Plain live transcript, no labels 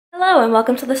Hello and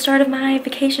welcome to the start of my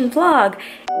vacation vlog.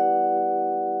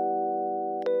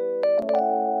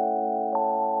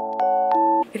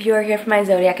 If you are here for my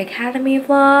Zodiac Academy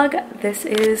vlog, this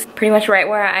is pretty much right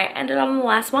where I ended on the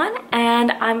last one,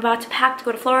 and I'm about to pack to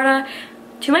go to Florida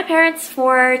to my parents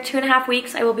for 2.5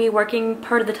 weeks. I will be working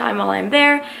part of the time while I'm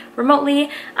there remotely,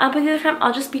 but the other time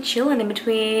I'll just be chilling in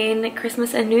between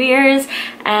Christmas and New Year's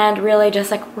and really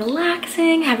just like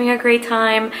relaxing, having a great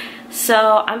time.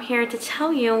 So I'm here to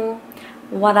tell you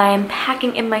what I am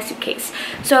packing in my suitcase.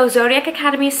 So Zodiac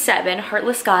Academy 7,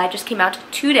 Heartless Sky, just came out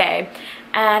today,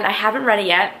 and I haven't read it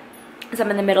yet because I'm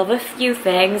in the middle of a few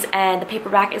things, and the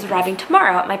paperback is arriving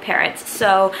tomorrow at my parents'.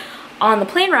 So on the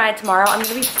plane ride tomorrow, I'm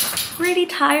gonna be pretty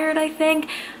tired, I think,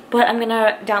 but I'm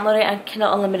gonna download it on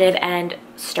Kindle Unlimited and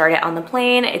start it on the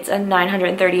plane. It's a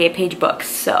 938-page book,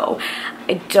 so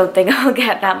I don't think I'll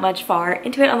get that much far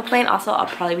into it on the plane. Also, I'll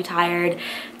probably be tired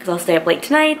because I'll stay up late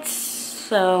tonight,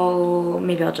 so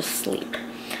maybe I'll just sleep.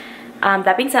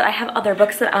 That being said, I have other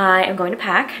books that I am going to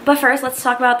pack. But first, let's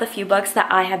talk about the few books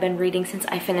that I have been reading since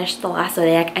I finished the last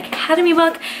Zodiac Academy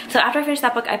book. So after I finished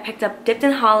that book, I picked up Dipped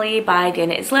in Holly by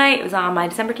Dana Islay. It was on my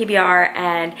December TBR,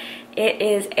 and it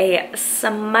is a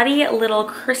smutty little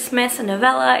Christmas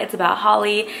novella. It's about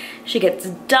Holly. She gets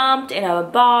dumped in a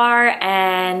bar,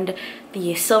 and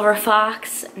the silver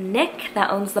fox, Nick, that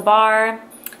owns the bar,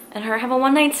 and her have a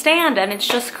one-night stand, and it's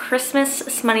just Christmas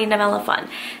smutty novella fun.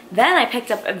 Then I picked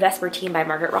up Vespertine by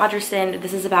Margaret Rogerson.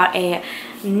 This is about a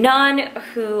nun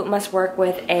who must work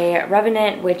with a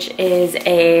revenant, which is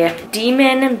a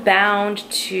demon bound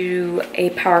to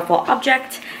a powerful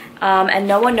object, and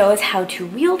no one knows how to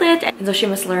wield it, and so she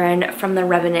must learn from the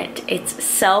revenant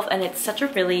itself. And it's such a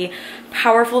really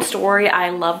powerful story. I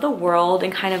love the world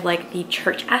and kind of like the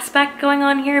church aspect going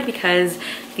on here, because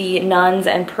the nuns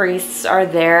and priests are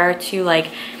there to like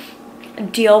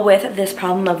deal with this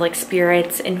problem of like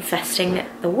spirits infesting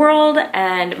the world.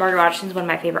 And Margaret Rogerson is one of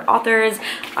my favorite authors.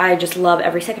 I just love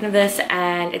every second of this,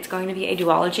 and it's going to be a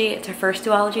duology. It's her first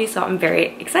duology, so I'm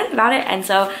very excited about it. And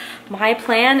so my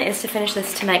plan is to finish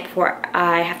this tonight before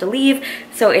I have to leave.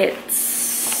 So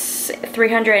it's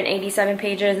 387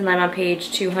 pages and I'm on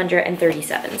page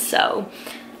 237, so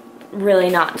really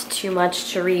not too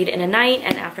much to read in a night.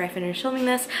 And after I finish filming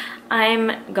this,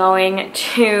 I'm going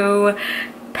to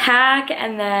pack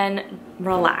and then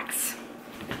relax.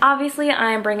 Obviously,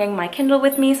 I'm bringing my Kindle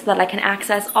with me so that I can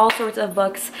access all sorts of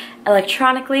books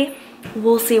electronically.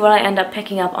 We'll see what I end up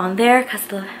picking up on there, because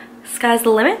the sky's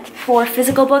the limit. For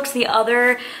physical books, the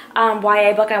other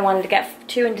YA book I wanted to get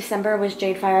to in December was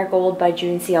Jade Fire Gold by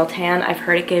June C.L. Tan. I've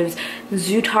heard it gives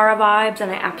Zutara vibes,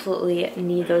 and I absolutely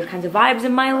need those kinds of vibes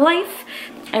in my life.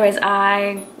 Anyways,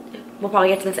 we'll probably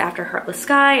get to this after Heartless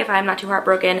Sky, if I'm not too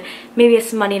heartbroken. Maybe a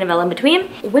smutty novella in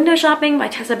between. Window Shopping by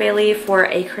Tessa Bailey for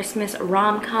a Christmas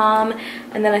rom-com.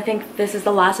 And then I think this is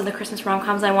the last of the Christmas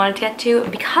rom-coms I wanted to get to,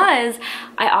 because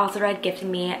I also read Gifting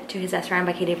Me to His Best Friend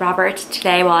by Katie Roberts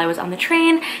today while I was on the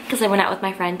train, because I went out with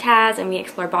my friend Taz and we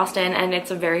explored Boston, and it's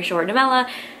a very short novella.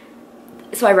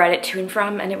 So I read it to and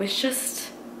from, and it was just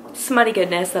smutty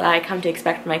goodness that I come to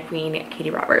expect from my queen,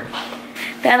 Katie Roberts.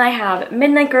 Then I have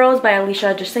Midnight Girls by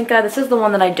Alicia Jasinka. This is the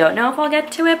one that I don't know if I'll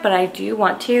get to it, but I do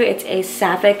want to. It's a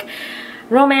sapphic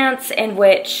romance in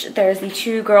which there's the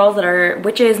two girls that are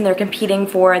witches, and they're competing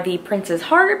for the prince's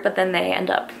heart, but then they end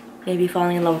up maybe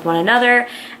falling in love with one another,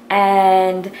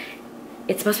 and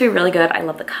it's supposed to be really good. I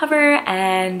love the cover,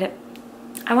 and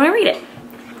I want to read it.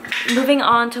 Moving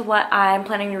on to what I'm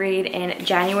planning to read in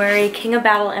January, King of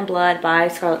Battle and Blood by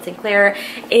Scarlett St. Clair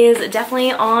is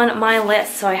definitely on my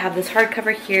list. So I have this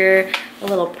hardcover here, a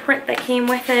little print that came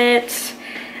with it,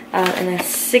 and a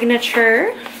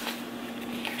signature.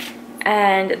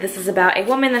 And this is about a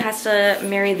woman that has to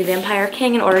marry the vampire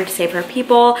king in order to save her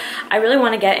people. I really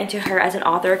want to get into her as an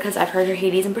author, because I've heard her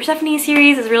Hades and Persephone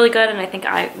series is really good, and I think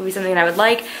it would be something that I would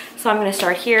like. So I'm going to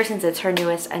start here since it's her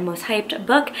newest and most hyped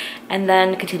book, and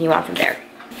then continue on from there.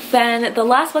 Then the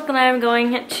last book that I'm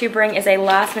going to bring is a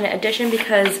last minute edition,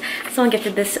 because someone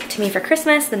gifted this to me for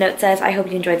Christmas. The note says, "I hope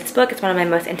you enjoyed this book. It's one of my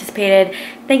most anticipated.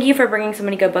 Thank you for bringing so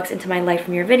many good books into my life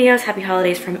from your videos. Happy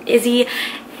holidays from Izzy."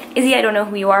 Izzy, I don't know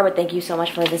who you are, but thank you so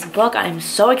much for this book. I'm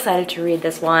so excited to read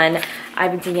this one.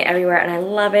 I've been seeing it everywhere and I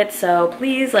love it, so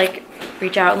please like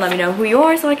reach out and let me know who you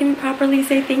are so I can properly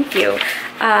say thank you.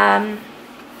 But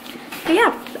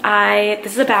yeah,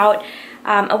 this is about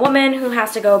a woman who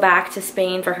has to go back to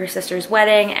Spain for her sister's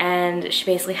wedding, and she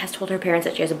basically has told her parents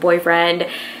that she has a boyfriend,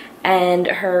 and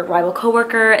her rival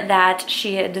coworker that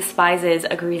she despises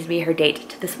agrees to be her date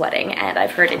to this wedding, and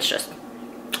I've heard it's just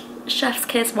chef's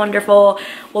kiss, wonderful.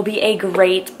 Will be a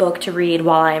great book to read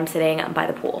while I am sitting by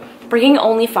the pool. Bringing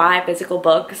only 5 physical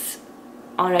books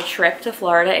on a trip to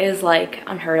Florida is like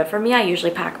unheard of for me. I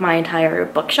usually pack my entire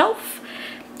bookshelf.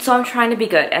 So I'm trying to be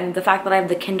good, and the fact that I have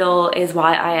the Kindle is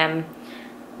why I am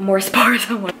more sparse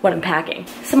on what I'm packing.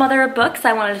 Some other books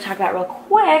I wanted to talk about real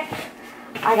quick.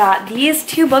 I got these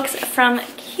 2 books from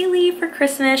Keely for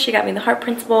Christmas. She got me The Heart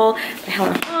Principle by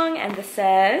Helen Hong, and this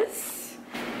says,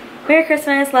 Merry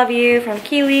Christmas, love you, from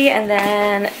Keely. And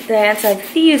then The Dance of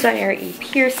Thieves by Mary E.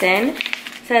 Pearson.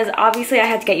 Says, obviously I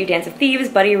had to get you Dance of Thieves,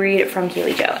 buddy read from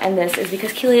Keely Joe. And this is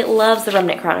because Keely loves The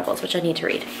Remnant Chronicles, which I need to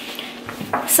read.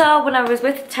 So when I was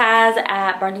with Taz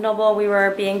at Barnes & Noble, we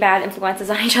were being bad influences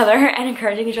on each other and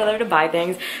encouraging each other to buy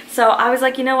things. So I was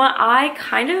like, you know what, I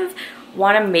kind of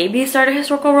want to maybe start a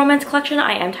historical romance collection.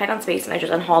 I am tight on space and I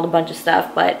just unhauled a bunch of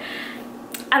stuff, but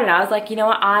I don't know, I was like, you know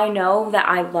what, I know that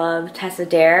I love Tessa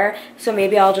Dare, so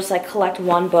maybe I'll just like collect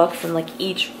 1 book from like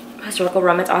each historical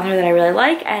romance author that I really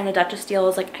like. And The Duchess Steele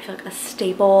is like, I feel like a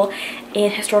staple in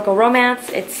historical romance.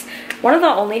 It's one of the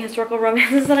only historical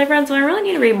romances that I've read, so I really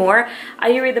need to read more.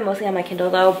 I do read them mostly on my Kindle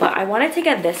though, but I wanted to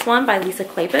get this one by Lisa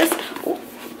Kleypas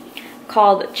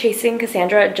called Chasing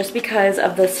Cassandra, just because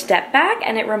of the step back,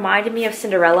 and it reminded me of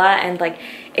Cinderella. And like,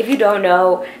 if you don't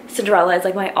know, Cinderella is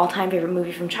like my all-time favorite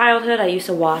movie from childhood. I used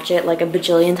to watch it like a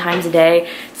bajillion times a day,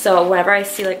 so whenever I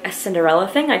see like a Cinderella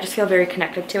thing, I just feel very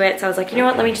connected to it. So I was like, you know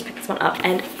what, let me just pick this one up.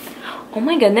 And oh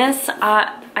my goodness,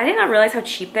 I did not realize how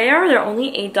cheap they are. They're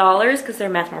only $8 because they're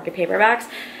mass market paperbacks.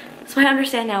 So I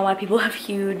understand now why people have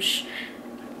huge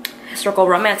historical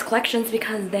romance collections,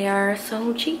 because they are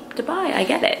so cheap to buy. I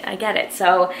get it, I get it.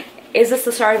 So is this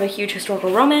the start of a huge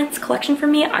historical romance collection for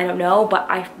me? I don't know, but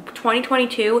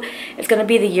 2022 is gonna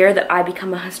be the year that I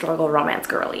become a historical romance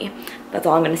girly. That's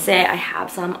all I'm gonna say. I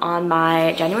have some on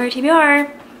my January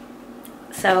TBR,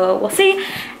 so we'll see.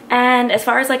 And as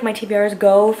far as like my TBRs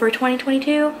go for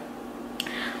 2022,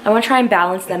 I want to try and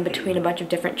balance them between a bunch of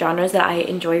different genres that I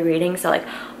enjoy reading. So like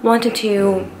 1 to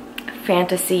 2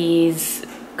 fantasies,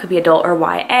 could be adult or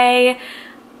YA,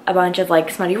 a bunch of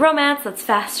like smutty romance that's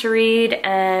fast to read,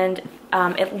 and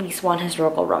at least 1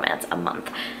 historical romance a month,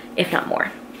 if not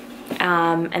more.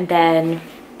 And then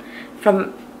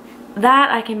from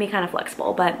that I can be kind of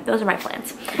flexible, but those are my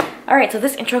plans. All right, so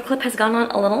this intro clip has gone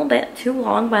on a little bit too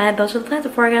long, but those are the plans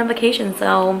before I get on vacation.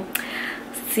 So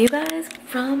see you guys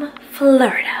from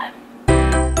Florida.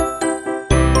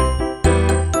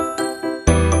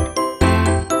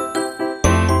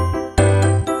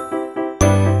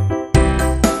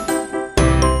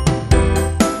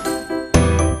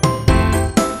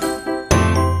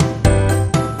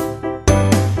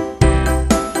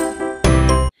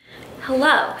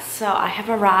 Hello, so I have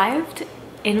arrived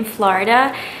in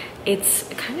Florida. It's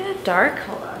kind of dark.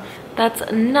 Hold on.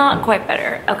 That's not quite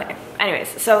better. Okay,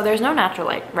 anyways, so there's no natural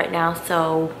light right now,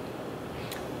 so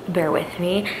bear with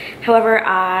me. However,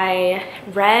 I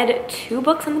read 2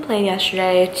 books on the plane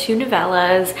yesterday, 2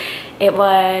 novellas. It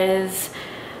was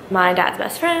My Dad's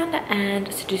Best Friend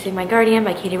and Seducing My Guardian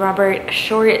by Katie Robert.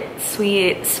 Short,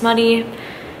 sweet, smutty.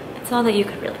 That's all that you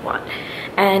could really want.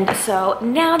 And so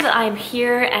now that I'm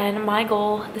here, and my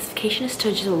goal this vacation is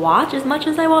to just watch as much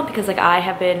as I want, because like I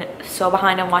have been so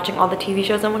behind on watching all the TV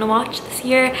shows I want to watch this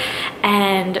year,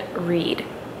 and read.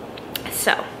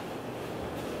 So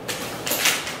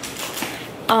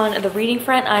on the reading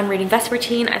front, I'm reading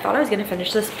Vespertine. I thought I was going to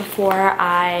finish this before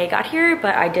I got here,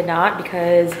 but I did not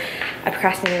because I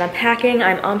procrastinated on packing.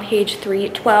 I'm on page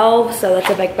 312, so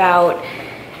that's like about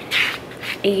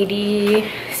 86%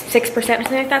 or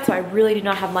something like that, so I really do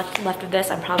not have much left of this.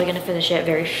 I'm probably going to finish it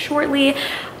very shortly.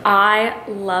 I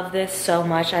love this so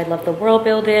much. I love the world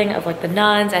building of like the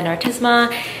nuns, and Artisma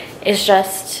is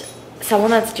just someone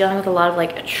that's dealing with a lot of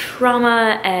like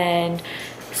trauma and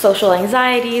social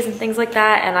anxieties and things like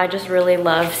that, and I just really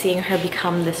love seeing her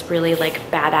become this really like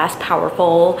badass,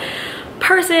 powerful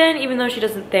person, even though she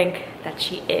doesn't think that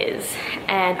she is.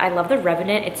 And I love the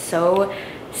Revenant. It's so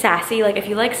sassy. Like if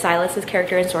you like Silas's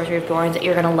character in Sorcery of Thorns,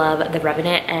 you're gonna love the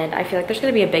Revenant, and I feel like there's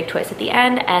gonna be a big twist at the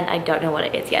end, and I don't know what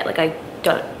it is yet. Like I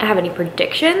don't have any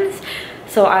predictions,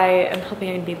 so I am hoping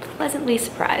I'm gonna be pleasantly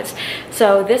surprised.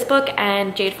 So this book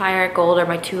and Jade Fire Gold are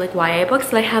my 2 like YA books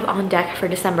that I have on deck for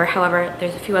December. However,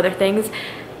 there's a few other things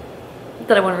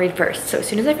that I want to read first. So as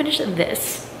soon as I finish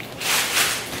this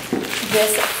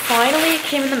finally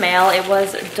came in the mail. It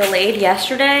was delayed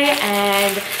yesterday,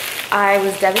 and I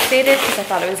was devastated because I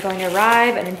thought it was going to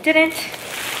arrive, and it didn't.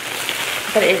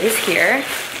 But it is here.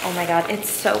 Oh my god, it's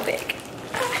so big.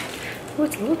 Oh,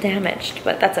 it's a little damaged,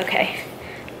 but that's okay.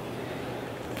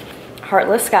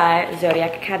 Heartless Sky,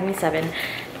 Zodiac Academy 7.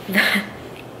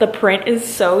 the print is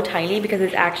so tiny because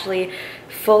it's actually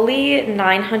fully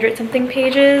 900 something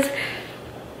pages,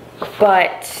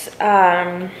 but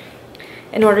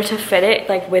in order to fit it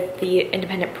like with the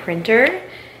independent printer,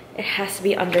 it has to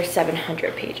be under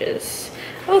 700 pages.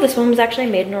 Oh, this one was actually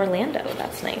made in Orlando.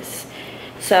 That's nice.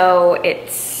 So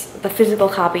it's, the physical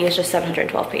copy is just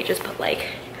 712 pages, but like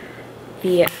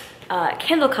the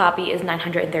Kindle copy is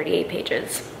 938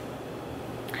 pages.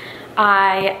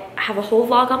 I have a whole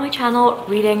vlog on my channel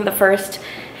reading the first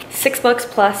 6 books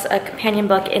plus a companion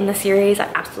book in the series. I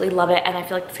absolutely love it, and I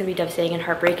feel like it's gonna be devastating and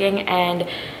heartbreaking. And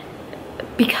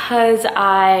because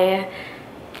I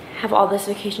have all this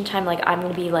vacation time, like I'm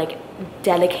gonna be like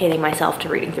dedicating myself to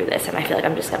reading through this, and I feel like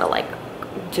I'm just gonna like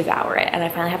devour it, and I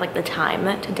finally have like the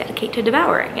time to dedicate to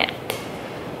devouring it.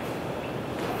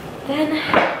 Then,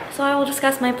 so I will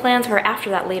discuss my plans for after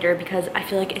that later, because I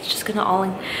feel like it's just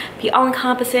gonna be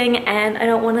all-encompassing, and I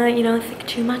don't wanna, you know, think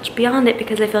too much beyond it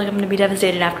because I feel like I'm gonna be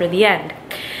devastated after the end.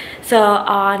 So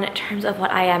on terms of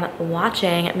what I am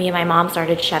watching, me and my mom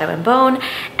started Shadow and Bone,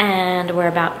 and we're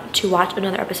about to watch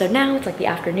another episode now. It's like the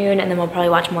afternoon, and then we'll probably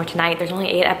watch more tonight. There's only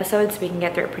 8 episodes, so we can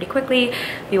get through it pretty quickly.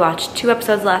 We watched 2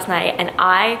 episodes last night, and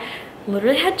I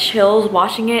literally had chills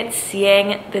watching it,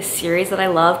 seeing this series that I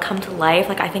love come to life.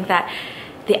 Like, I think that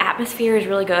the atmosphere is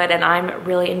really good, and I'm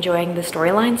really enjoying the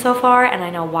storyline so far. And I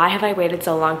know, why have I waited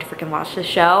so long to freaking watch this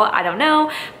show? I don't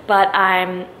know, but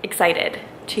I'm excited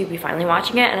to be finally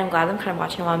watching it, and I'm glad I'm kind of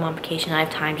watching it while I'm on vacation and I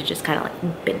have time to just kind of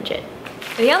like binge it.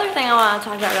 The other thing I want to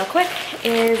talk about real quick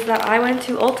is that I went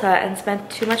to Ulta and spent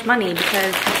too much money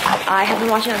because I have been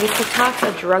watching all these TikToks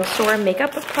of drugstore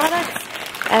makeup products,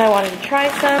 and I wanted to try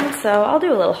some, so I'll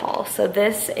do a little haul. So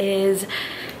this is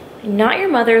Not Your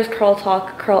Mother's Curl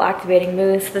Talk Curl Activating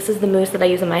Mousse. This is the mousse that I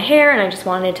use in my hair, and I just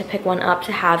wanted to pick one up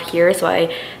to have here so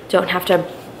I don't have to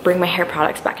bring my hair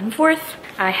products back and forth.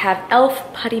 I have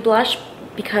e.l.f. Putty Blush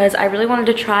because I really wanted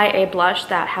to try a blush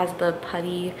that has the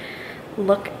putty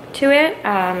look to it.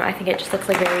 I think it just looks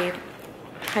like very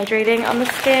hydrating on the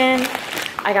skin.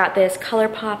 I got this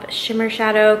ColourPop shimmer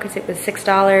shadow because it was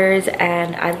 $6,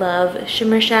 and I love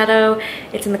shimmer shadow.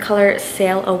 It's in the color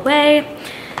Sail Away.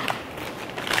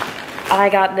 I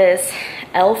got this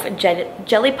e.l.f.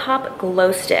 Jelly Pop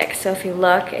Glow Stick. So if you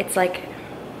look, it's like,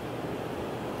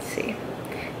 let's see.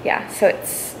 Yeah, so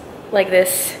it's like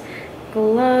this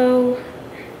glow,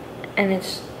 and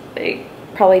it's, I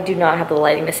probably do not have the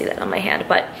lighting to see that on my hand,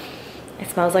 but it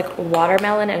smells like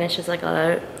watermelon, and it's just like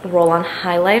a roll-on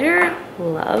highlighter.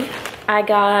 Love. I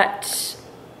got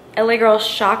LA Girl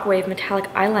Shockwave Metallic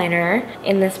Eyeliner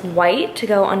in this white to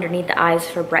go underneath the eyes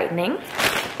for brightening.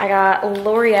 I got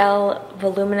L'Oreal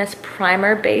Voluminous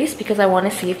Primer Base because I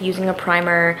want to see if using a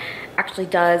primer actually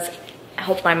does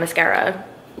help my mascara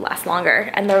last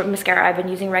longer. And the mascara I've been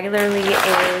using regularly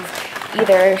is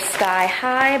either Sky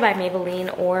High by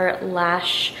Maybelline or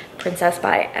Lash Princess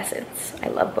by Essence. I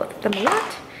love both of them a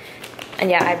lot.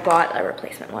 And yeah, I bought a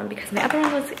replacement one because my other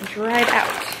one was dried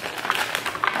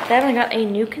out. Then I got a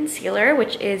new concealer,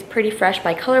 which is Pretty Fresh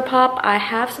by ColourPop. I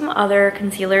have some other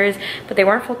concealers, but they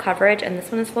weren't full coverage, and this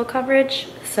one is full coverage.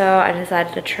 So I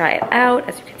decided to try it out.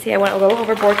 As you can see, I went a little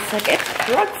overboard because like it's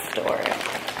drugstore.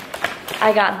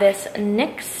 I got this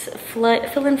NYX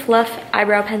Fill and Fluff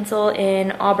eyebrow pencil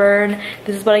in Auburn.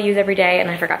 This is what I use every day, and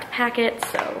I forgot to pack it,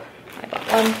 so I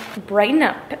bought one. Brighten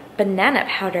Up Banana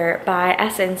Powder by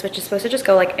Essence, which is supposed to just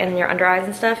go like in your under eyes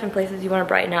and stuff, in places you want to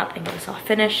brighten up and get a soft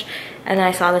finish. And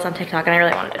I saw this on TikTok and I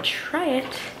really wanted to try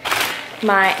it.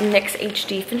 My NYX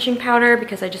HD finishing powder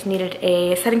because I just needed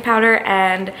a setting powder,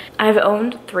 and I've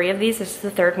owned 3 of these. This is the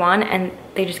 3rd one, and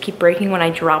they just keep breaking when I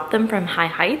drop them from high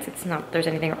heights. It's not that there's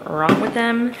anything wrong with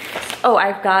them. Oh,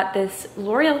 I've got this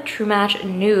L'Oreal True Match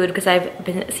Nude because I've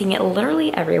been seeing it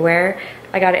literally everywhere.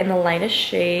 I got it in the lightest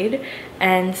shade,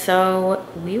 and so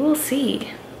we will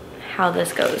see how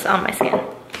this goes on my skin.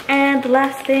 And the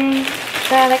last thing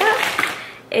that I got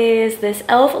is this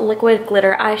e.l.f. Liquid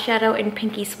Glitter Eyeshadow in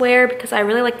Pinky Swear because I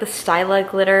really like the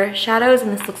Styla glitter shadows, and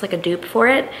this looks like a dupe for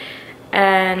it.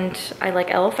 And I like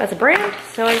e.l.f. as a brand,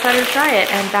 so I decided to try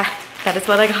it, and that is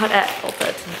what I got at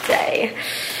Ulta today.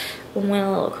 Went a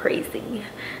little crazy.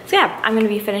 So yeah, I'm gonna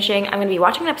be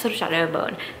watching an episode of Shadow and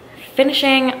Bone,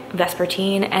 finishing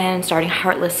Vespertine, and starting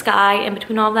Heartless Sky. In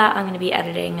between all that, I'm gonna be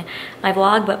editing my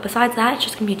vlog, but besides that, it's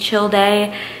just gonna be a chill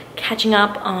day, catching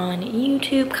up on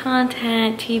YouTube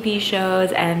content, TV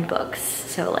shows, and books.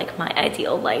 So like my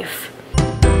ideal life.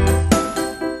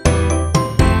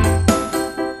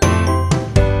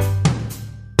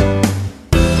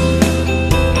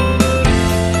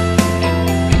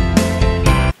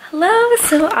 Hello,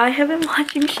 so I have been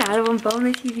watching Shadow and Bone,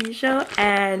 the TV show,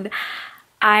 and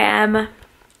I am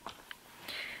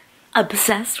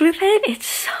obsessed with it. It's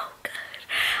so good.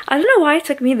 I don't know why it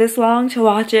took me this long to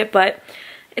watch it, but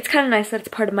it's kind of nice that it's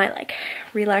part of my like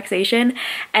relaxation.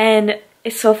 And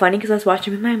it's so funny because I was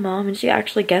watching with my mom and she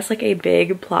actually guessed like a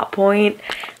big plot point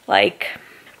like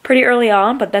pretty early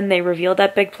on, but then they revealed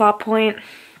that big plot point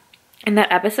in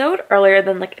that episode earlier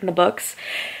than like in the books.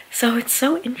 So it's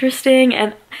so interesting.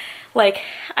 And like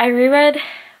I reread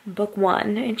book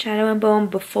 1 in Shadow and Bone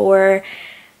before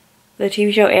the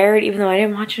TV show aired, even though I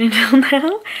didn't watch it until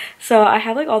now. So I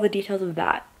have like all the details of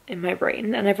that in my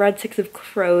brain, and I've read Six of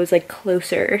Crows like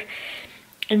closer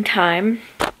in time,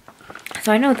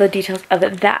 so I know the details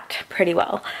of that pretty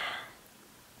well.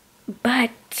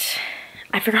 But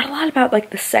I forgot a lot about like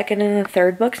the second and the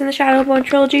third books in the Shadow and Bone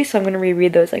trilogy, so I'm gonna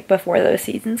reread those like before those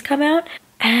seasons come out.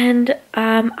 And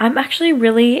I'm actually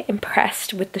really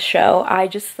impressed with the show. I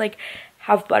just like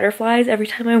have butterflies every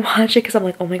time I watch it because I'm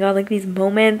like, oh my god, like these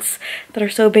moments that are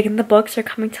so big in the books are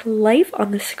coming to life on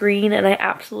the screen. And I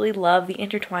absolutely love the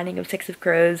intertwining of Six of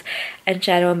Crows and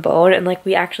Shadow and Bone, and like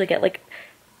we actually get like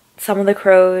some of the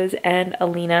crows and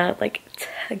Alina like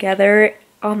together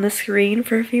on the screen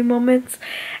for a few moments,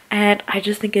 and I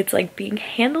just think it's like being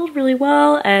handled really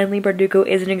well. And Lee Bardugo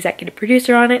is an executive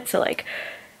producer on it, so like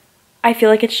I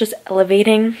feel like it's just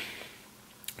elevating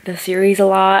the series a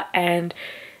lot. And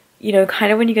you know,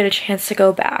 kind of when you get a chance to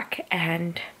go back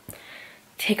and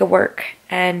take a work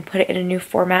and put it in a new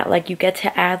format, like you get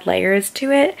to add layers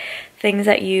to it, things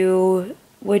that you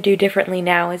would do differently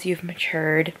now as you've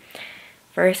matured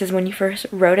versus when you first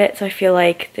wrote it. So I feel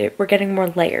like we're getting more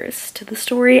layers to the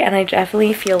story, and I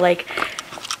definitely feel like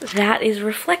that is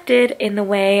reflected in the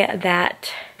way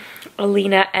that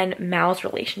Alina and Mal's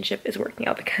relationship is working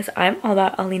out, because I'm all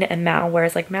about Alina and Mal,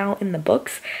 whereas like Mal in the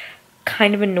books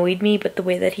kind of annoyed me, but the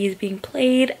way that he's being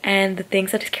played and the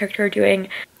things that his character are doing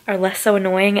are less so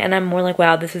annoying, and I'm more like,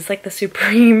 wow, this is like the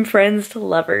supreme friends to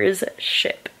lovers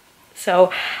ship.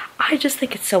 So I just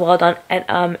think it's so well done.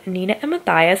 And Nina and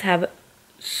Matthias have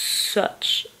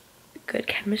such good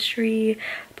chemistry,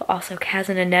 but also Kaz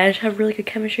and Inej have really good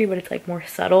chemistry, but it's like more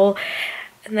subtle.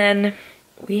 And then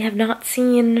we have not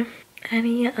seen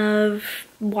any of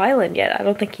Wyland yet. I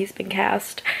don't think he's been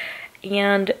cast,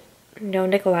 and no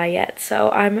Nikolai yet. So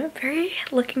I'm very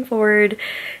looking forward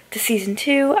to season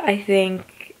 2. I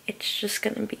think it's just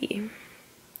gonna be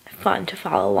fun to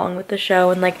follow along with the show.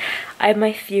 And like I have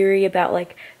my theory about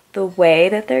like the way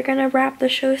that they're gonna wrap the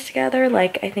shows together.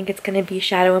 Like I think it's gonna be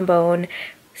Shadow and Bone,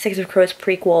 Six of Crows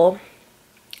prequel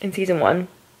in season 1.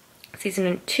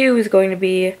 Season 2 is going to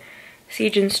be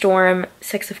Siege and Storm,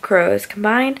 Six of Crows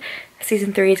combined.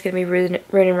 Season 3 is going to be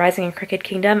Ronin Rising and Crooked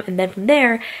Kingdom, and then from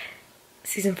there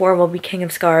season 4 will be King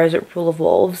of Scars, Rule of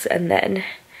Wolves, and then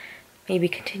maybe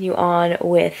continue on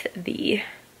with the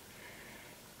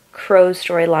Crows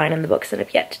storyline in the books that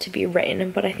have yet to be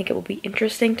written. But I think it will be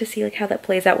interesting to see like how that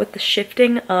plays out with the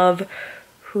shifting of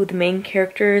who the main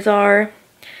characters are.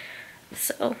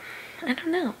 So I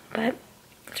don't know, but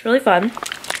it's really fun.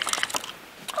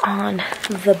 On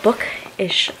the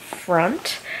bookish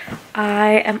front,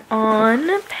 I am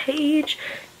on page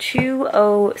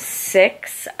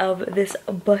 206 of this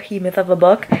behemoth of a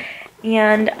book,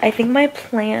 and I think my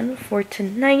plan for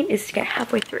tonight is to get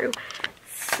halfway through.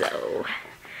 So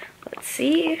let's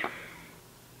see,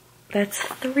 that's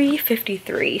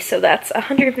 353, so that's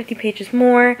 150 pages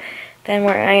more than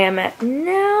where I am at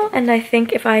now. And I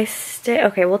think if I stay,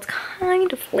 okay, well it's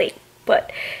kind of late,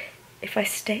 but if I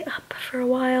stay up for a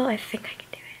while, I think I can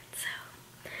do it. So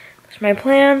those are my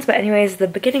plans. But anyways, the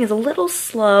beginning is a little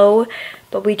slow,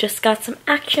 but we just got some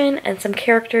action and some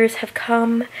characters have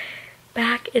come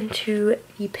back into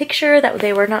the picture that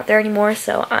they were not there anymore.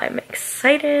 So I'm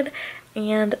excited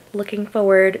and looking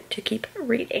forward to keep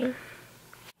reading.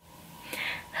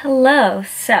 Hello,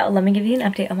 so let me give you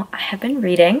an update on what I have been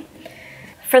reading.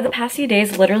 For the past few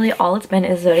days, literally all it's been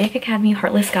is Zodiac Academy,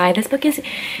 Heartless Sky. This book is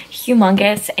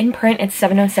humongous. In print, it's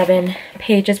 707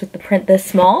 pages with the print this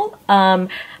small,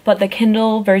 but the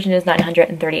Kindle version is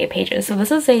 938 pages. So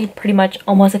this is a pretty much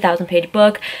almost 1,000-page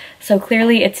book. So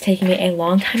clearly it's taking me a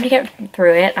long time to get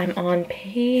through it. I'm on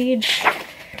page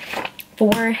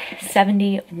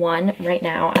 471 right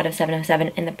now out of 707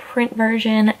 in the print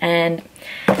version, and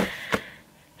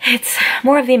it's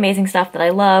more of the amazing stuff that I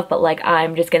love, but like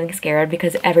I'm just getting scared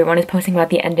because everyone is posting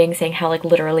about the ending, saying how like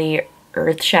literally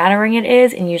earth-shattering it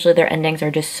is, and usually their endings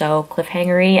are just so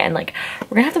cliffhangery, and like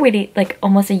we're gonna have to wait like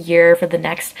almost a year for the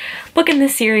next book in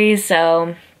this series.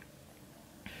 So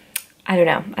I don't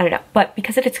know, but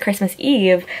because it's Christmas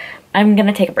Eve, I'm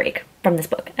gonna take a break from this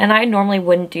book, and I normally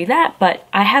wouldn't do that, but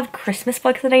I have Christmas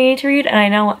books that I need to read, and I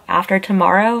know after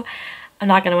tomorrow I'm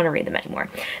not going to want to read them anymore.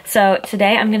 So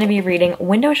today I'm going to be reading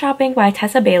Window Shopping by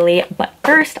Tessa Bailey, but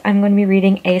first I'm going to be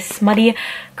reading a smutty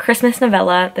Christmas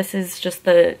novella. This is just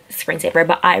the screensaver,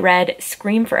 but I read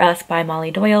Scream for Us by Molly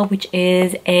Doyle, which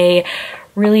is a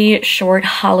really short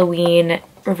Halloween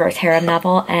reverse harem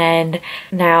novel, and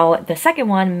now the second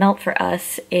one, Melt for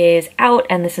Us, is out,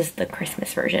 and this is the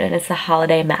Christmas version, and it's the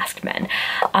Holiday Masked Men.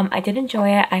 I did enjoy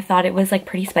it. I thought it was like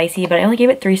pretty spicy, but I only gave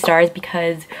it 3 stars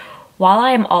because while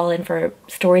I am all in for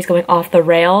stories going off the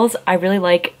rails, I really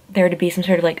like there to be some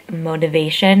sort of like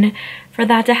motivation for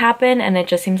that to happen, and it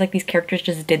just seems like these characters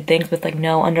just did things with like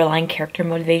no underlying character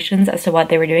motivations as to what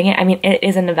they were doing it. I mean, it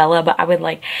is a novella, but I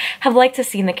would have liked to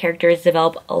see the characters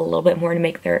develop a little bit more to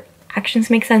make their actions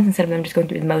make sense instead of them just going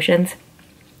through the motions.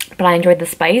 But I enjoyed the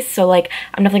spice, so like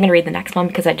I'm definitely gonna read the next one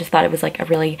because I just thought it was like a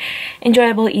really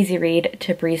enjoyable, easy read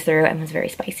to breeze through and was very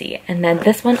spicy. And then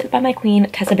this one is by my queen,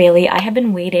 Tessa Bailey. I have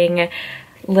been waiting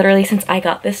literally since I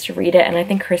got this to read it, and I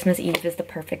think Christmas Eve is the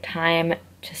perfect time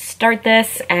to start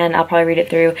this, and I'll probably read it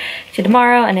through to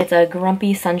tomorrow. And it's a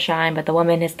grumpy sunshine, but the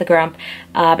woman is the grump,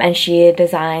 and she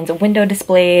designs window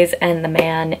displays, and the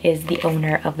man is the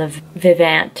owner of the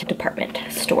Vivant department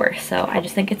store. So I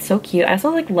just think it's so cute. I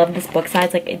also like love this book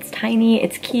size. Like, it's tiny,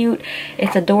 it's cute,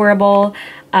 it's adorable.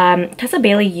 Tessa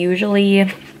Bailey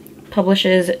usually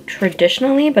publishes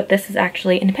traditionally, but this is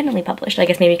actually independently published. I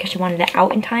guess maybe because she wanted it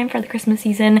out in time for the Christmas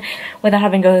season without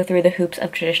having to go through the hoops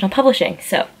of traditional publishing.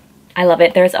 So I love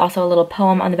it. There's also a little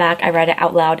poem on the back. I read it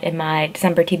out loud in my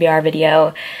December TBR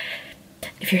video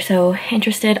if you're so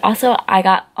interested. Also, I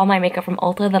got all my makeup from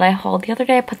Ulta that I hauled the other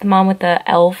day. I put them on with the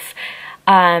e.l.f.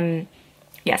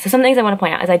 Yeah, so some things I want to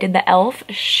point out is I did the e.l.f.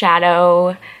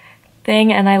 shadow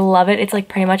thing, and I love it. It's like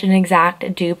pretty much an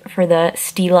exact dupe for the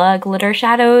Stila glitter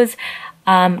shadows,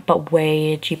 but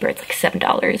way cheaper. It's like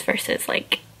 $7 versus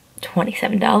like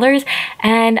 $27.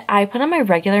 And I put on my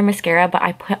regular mascara, but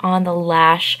I put on the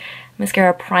lash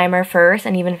mascara primer first,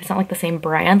 and even if it's not like the same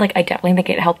brand, like I definitely think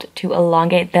it helped to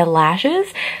elongate the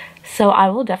lashes. So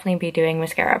I will definitely be doing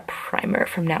mascara primer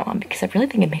from now on because I really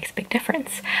think it makes a big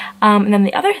difference. And then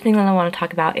the other thing that I want to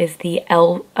talk about is the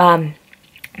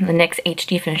NYX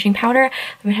HD finishing powder.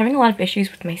 I've been having a lot of issues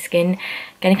with my skin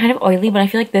getting kind of oily, but I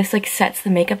feel like this like sets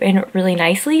the makeup in really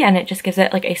nicely, and it just gives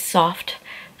it like a soft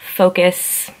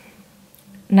focus,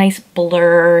 nice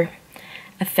blur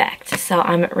effect. So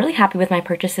I'm really happy with my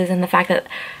purchases, and the fact that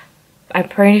I'm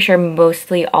pretty sure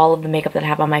mostly all of the makeup that I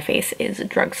have on my face is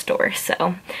drugstore,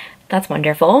 so that's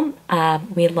wonderful.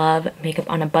 We love makeup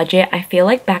on a budget. I feel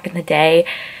like back in the day,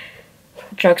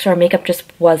 drugstore makeup just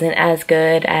wasn't as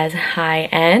good as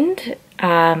high-end.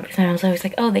 Because I was always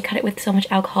like, oh, they cut it with so much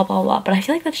alcohol, blah, blah, blah. But I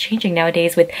feel like that's changing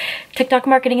nowadays with TikTok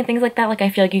marketing and things like that. Like, I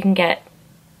feel like you can get,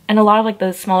 and a lot of like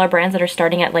those smaller brands that are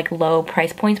starting at like low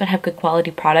price points but have good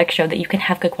quality products show that you can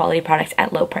have good quality products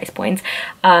at low price points.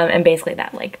 And basically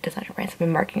that like designer brands have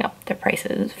been marking up their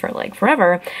prices for like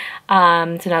forever.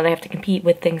 So now they have to compete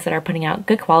with things that are putting out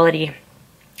good quality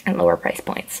at lower price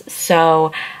points.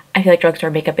 So I feel like drugstore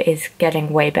makeup is getting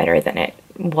way better than it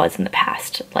was in the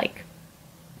past, like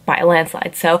by a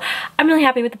landslide. So I'm really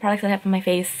happy with the products that I have on my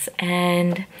face,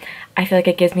 and I feel like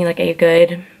it gives me like a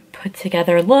good put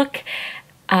together look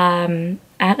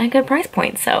at a good price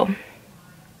point. So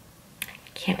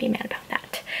can't be mad about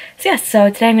that. So yeah, so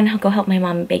today I'm gonna go help my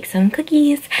mom bake some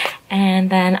cookies, and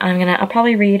then I'll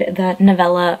probably read the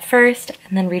novella first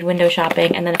and then read Window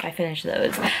Shopping, and then if I finish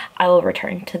those I will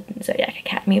return to Zodiac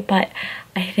Academy, but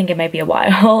I think it might be a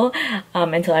while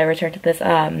until I return to this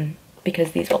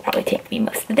because these will probably take me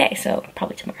most of the day, so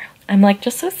probably tomorrow. I'm like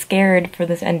just so scared for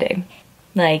this ending.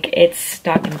 Like, it's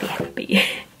not gonna be happy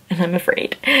and I'm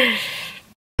afraid.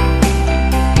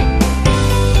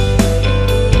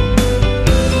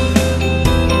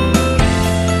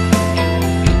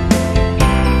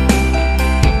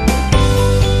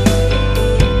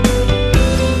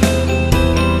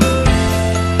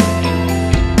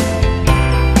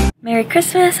 Merry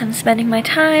Christmas. I'm spending my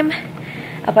time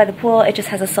up by the pool. It just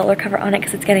has a solar cover on it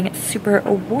because it's getting super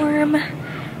warm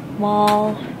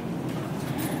while,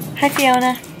 hi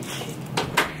Fiona,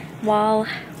 while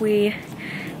we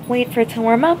wait for it to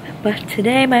warm up. But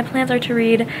today my plans are to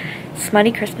read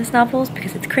smutty Christmas novels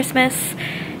because it's Christmas.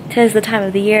 'Tis the time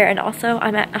of the year, and also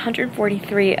I'm at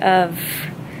 143 of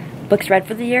books read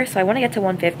for the year, so I want to get to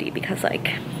 150 because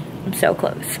like I'm so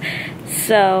close.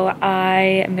 So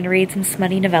I am gonna read some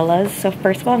smutty novellas. So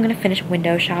first of all, I'm gonna finish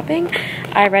Window Shopping.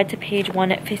 I read to page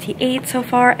 158 so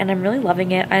far, and I'm really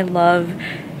loving it. I love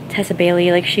Tessa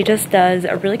Bailey. Like, she just does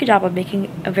a really good job of making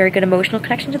a very good emotional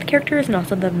connection to the characters, and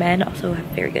also the men also have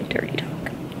very good dirty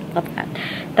talk. Love that.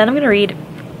 Then I'm gonna read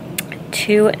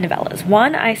two novellas.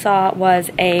 One I saw was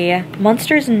a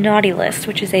Monsters Naughty List,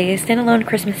 which is a standalone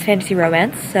Christmas fantasy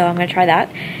romance, so I'm gonna try that.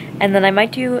 And then I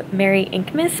might do Merry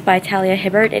Inkmas by Talia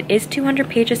Hibbert. It is 200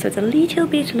 pages, so it's a little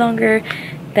bit longer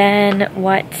than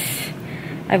what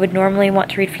I would normally want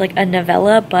to read for like a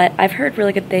novella, but I've heard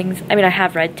really good things. I mean, I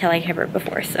have read Talia Hibbert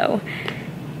before, so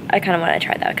I kind of want to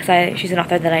try that because she's an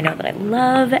author that I know that I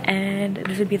love, and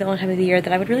this would be the only time of the year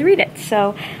that I would really read it.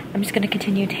 So I'm just going to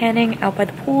continue tanning out by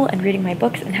the pool and reading my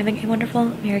books and having a wonderful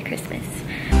Merry Christmas.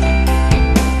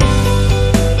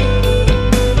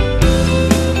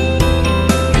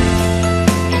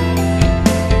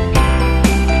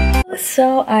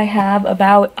 So I have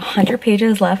about 100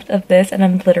 pages left of this and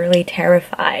I'm literally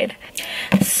terrified.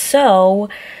 So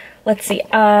let's see,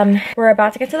 we're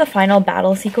about to get to the final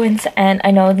battle sequence and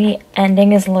I know the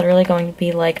ending is literally going to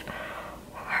be like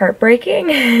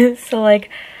heartbreaking. So like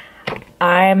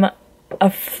I'm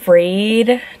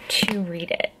afraid to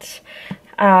read it.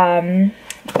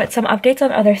 But some updates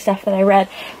on other stuff that I read.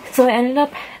 So I ended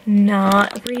up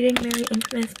not reading Merry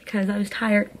Inkmas because I was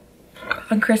tired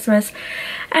on Christmas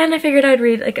and I figured I'd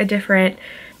read like a different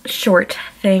short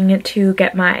thing to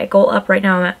get my goal up. Right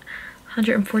now I'm at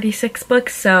 146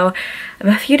 books, so I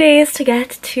have a few days to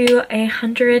get to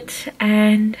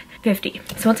 150.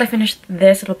 So once I finish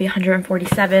this, it'll be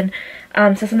 147.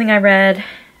 So something I read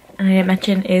and I didn't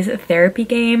mention is Therapy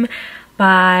Game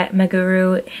by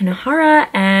Meguru Hinohara,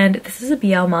 and this is a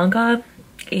BL manga.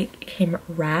 It came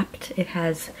wrapped. It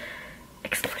has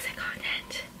explicit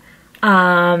content.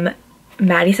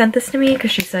 Maddie sent this to me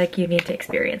because she's like, you need to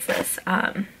experience this.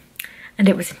 And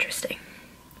it was interesting.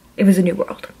 It was a new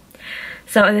world.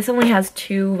 So this only has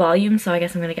 2 volumes, so I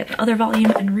guess I'm gonna get the other volume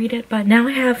and read it, but now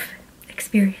I have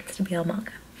experience to BL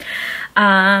manga.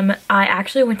 I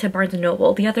actually went to Barnes &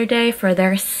 Noble the other day for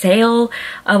their sale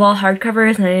of all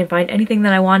hardcovers and I didn't find anything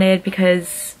that I wanted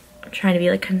because I'm trying to be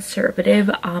like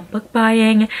conservative on book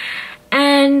buying,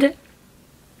 and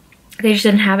they just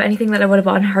didn't have anything that I would have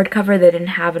bought in hardcover. They didn't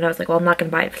have, and I was like, well, I'm not gonna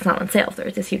buy it if it's not on sale. There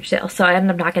was this huge sale, so I ended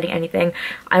up not getting anything.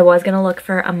 I was gonna look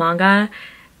for a manga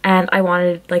and I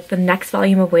wanted like the next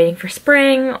volume of Waiting for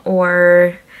Spring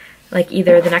or like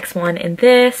either the next one in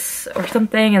this or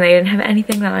something, and they didn't have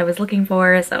anything that I was looking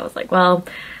for, so I was like, well,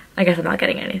 I guess I'm not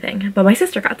getting anything. But my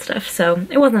sister got stuff, so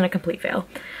it wasn't a complete fail.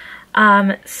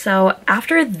 So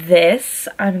after this,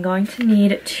 I'm going to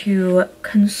need to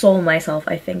console myself,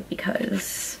 I think,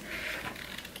 because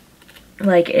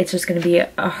like it's just gonna be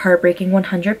a heartbreaking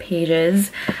 100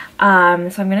 pages. So I'm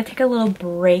gonna take a little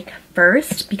break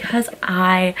first because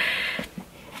I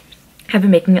have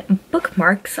been making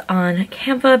bookmarks on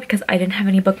Canva because I didn't have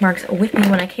any bookmarks with me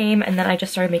when I came, and then I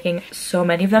just started making so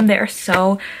many of them. They are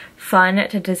so fun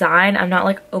to design. I'm not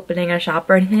like opening a shop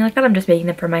or anything like that. I'm just making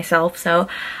them for myself. So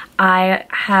I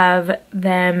have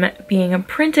them being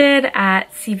printed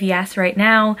at CVS right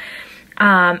now.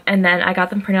 And then I got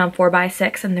them printed on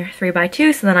 4x6 and they're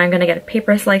 3x2, so then I'm gonna get a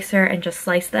paper slicer and just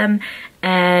slice them,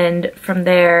 and from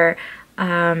there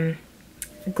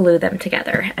glue them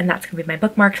together, and that's gonna be my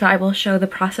bookmark. So I will show the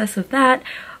process of that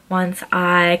once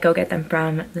I go get them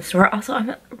from the store. Also,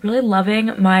 I'm really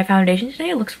loving my foundation today.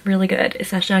 It looks really good,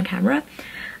 especially on camera.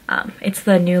 It's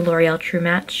the new L'Oreal True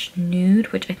Match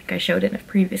Nude, which I think I showed in a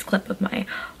previous clip of my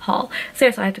haul. So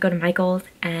yeah, so I have to go to Michael's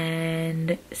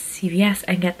and CVS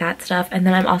and get that stuff. And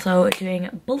then I'm also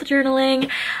doing bullet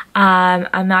journaling.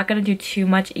 I'm not gonna do too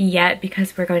much yet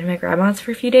because we're going to my grandma's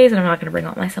for a few days and I'm not gonna bring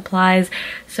all my supplies.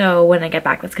 So when I get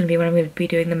back, that's gonna be when I'm gonna be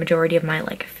doing the majority of my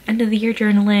like end of the year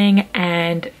journaling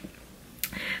and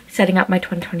setting up my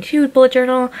 2022 bullet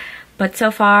journal. But so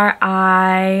far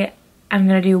I'm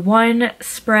gonna do 1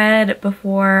 spread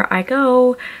before I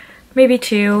go, maybe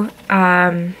 2,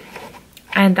 and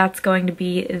that's going to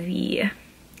be the,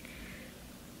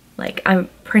 like, I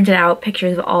printed out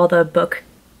pictures of all the books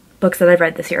that I've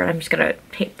read this year, and I'm just gonna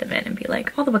tape them in and be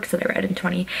like, all the books that I read in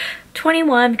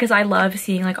 2021, because I love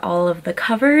seeing like all of the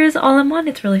covers all in one.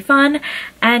 It's really fun.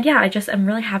 And yeah, I'm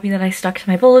really happy that I stuck to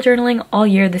my bullet journaling all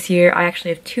year this year. I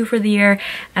actually have 2 for the year,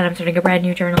 and I'm starting a brand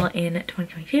new journal in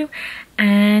 2022,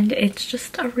 and it's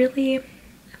just a really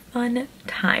fun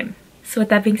time. So with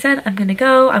that being said, I'm gonna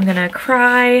go, I'm gonna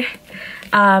cry.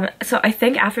 So I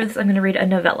think after this I'm gonna read a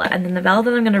novella, and the novella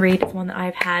that I'm gonna read is one that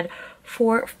I've had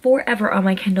for forever on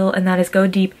my Kindle, and that is Go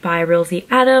Deep by Rilzy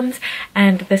Adams.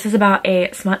 And this is about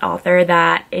a smut author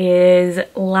that is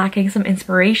lacking some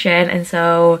inspiration, and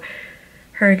so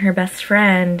her and her best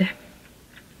friend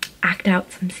act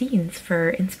out some scenes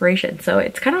for inspiration. So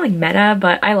it's kind of like meta,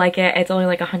 but I like it. It's only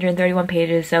like 131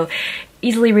 pages, so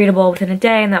easily readable within a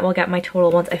day, and that will get my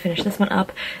total once I finish this one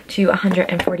up to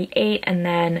 148, and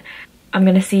then I'm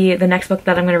gonna see the next book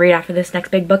that I'm gonna read after this next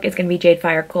big book is gonna be Jade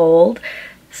Fire Gold.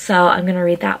 So I'm gonna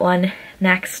read that one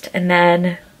next, and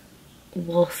then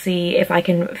we'll see if I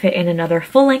can fit in another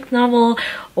full-length novel,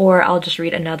 or I'll just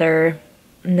read another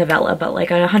novella. But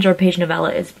like a 100-page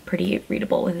novella is pretty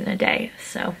readable within a day.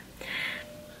 So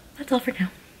that's all for now.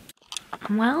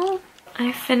 Well,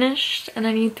 I finished, and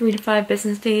I need 3 to 5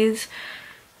 business days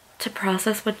to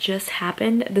process what just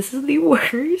happened. This is the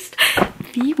worst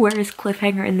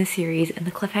cliffhanger in the series, and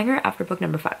the cliffhanger after book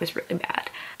number 5 is really bad.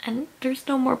 And there's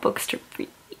no more books to read,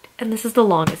 and this is the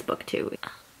longest book too.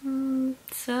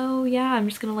 So yeah, I'm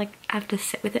just gonna like have to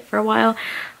sit with it for a while.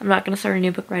 I'm not gonna start a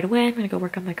new book right away. I'm gonna go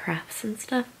work on my crafts and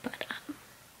stuff, but I'm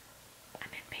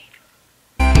in pain.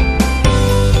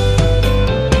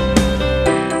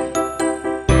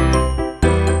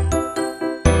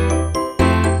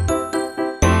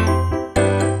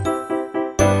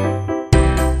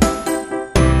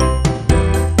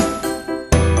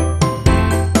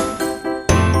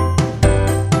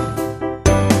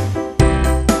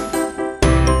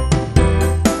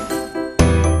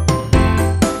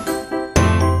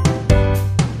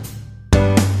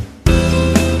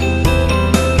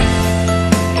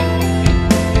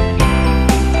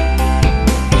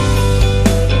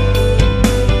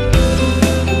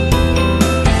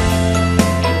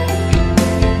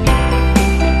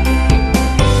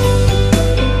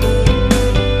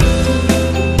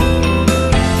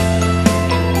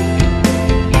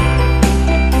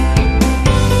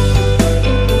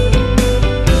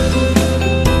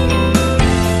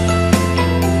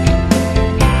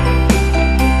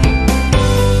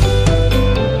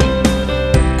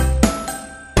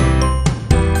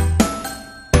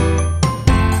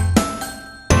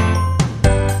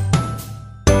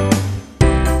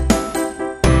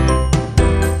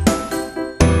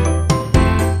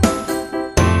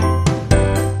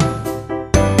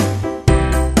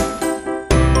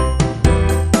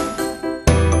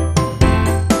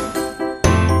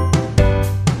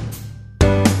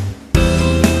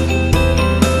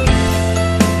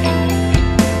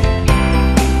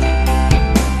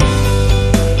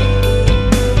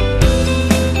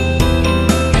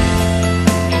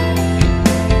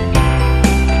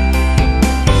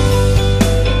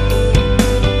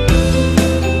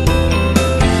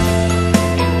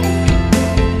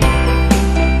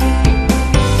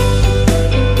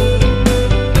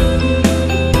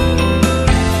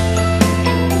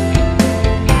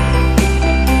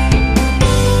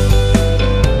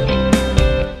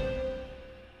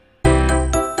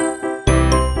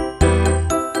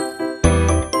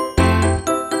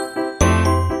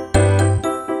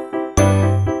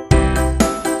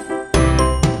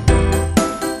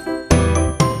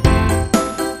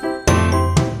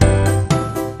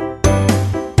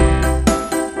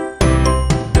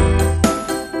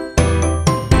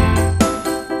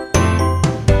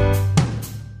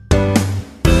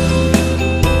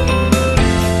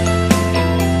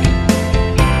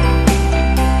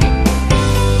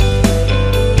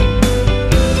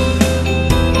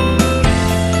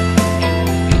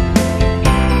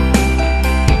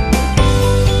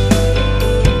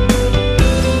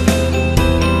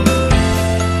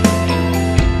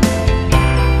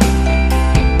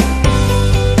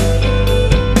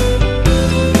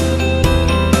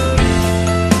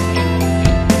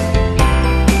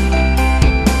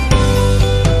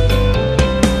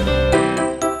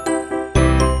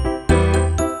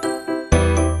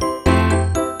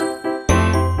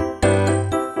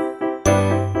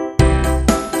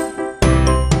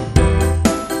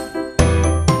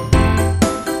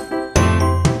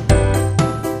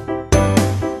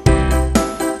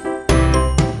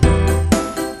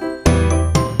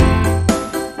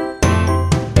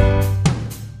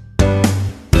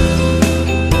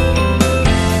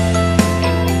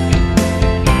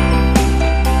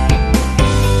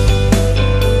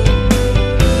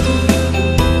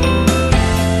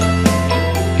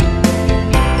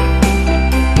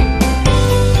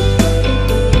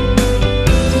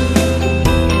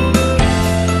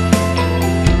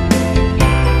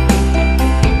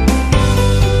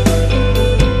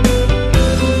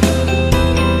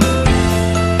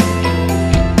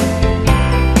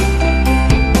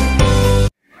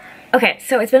 Okay,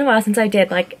 so it's been a while since I did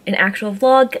like an actual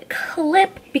vlog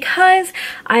clip because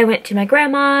I went to my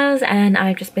grandma's and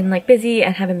I've just been like busy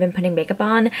and haven't been putting makeup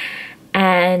on,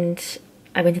 and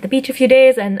I went to the beach a few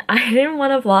days and I didn't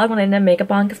want to vlog when I didn't have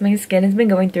makeup on because my skin has been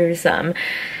going through some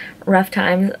rough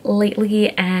times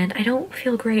lately and I don't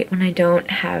feel great when I don't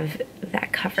have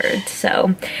that covered.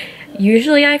 So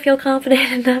usually I feel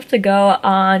confident enough to go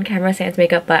on camera sans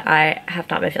makeup, but I have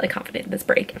not been feeling confident this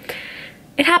break.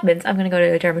 it happens. I'm gonna go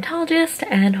to a dermatologist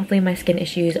and hopefully my skin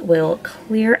issues will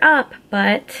clear up,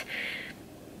 but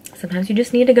sometimes you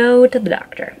just need to go to the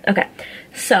doctor. Okay,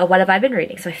 so what have I been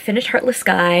reading? So I finished Heartless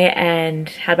Sky and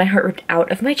had my heart ripped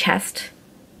out of my chest,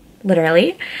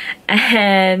 literally.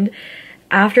 And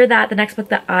after that, the next book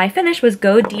that I finished was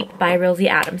Go Deep by Rilsey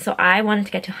Adams. So I wanted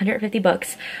to get to 150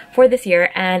 books for this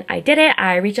year, and I did it.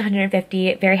 I reached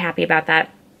 150, very happy about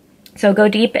that. So Go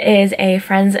Deep is a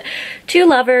Friends to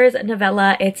Lovers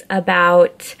novella. It's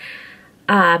about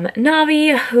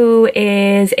Navi, who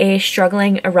is a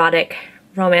struggling erotic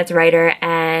romance writer,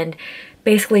 and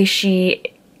basically she's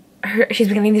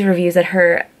been giving these reviews that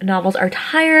her novels are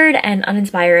tired and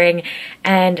uninspiring,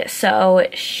 and so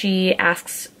she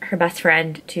asks her best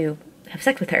friend to have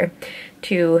sex with her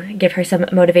to give her some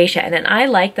motivation. And I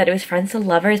like that it was Friends to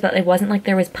Lovers, but it wasn't like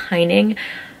there was pining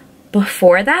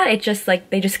before that. It just like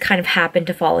they just kind of happened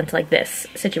to fall into like this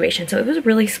situation, so it was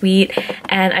really sweet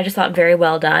and I just thought very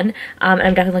well done. And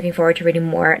I'm definitely looking forward to reading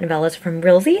more novellas from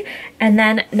Rilsey. And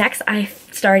then next I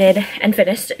started and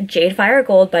finished Jade Fire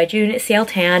Gold by June C.L.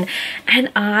 Tan,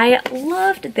 and I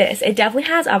loved this. It definitely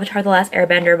has Avatar: The Last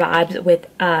Airbender vibes with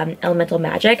elemental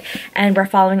magic, and we're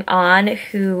following On,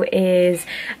 who is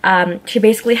she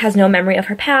basically has no memory of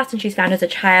her past, and she's found as a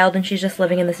child and she's just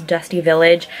living in this dusty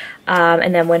village,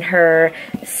 and then when her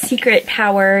secret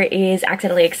power is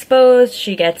accidentally exposed,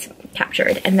 she gets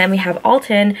captured. And then we have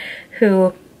Alton,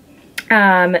 who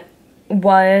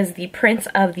was the prince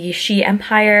of the Shi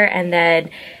Empire, and then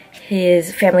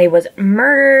his family was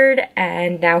murdered,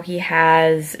 and now he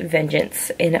has vengeance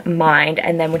in mind.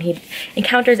 And then when he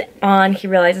encounters On, he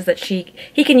realizes that he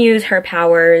can use her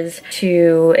powers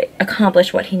to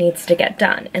accomplish what he needs to get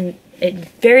done. And it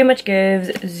very much gives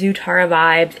Zutara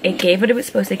vibes. It gave what it was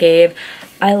supposed to give.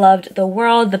 I loved the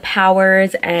world, the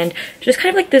powers, and just kind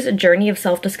of like this journey of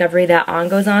self-discovery that On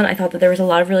goes on. I thought that there was a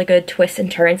lot of really good twists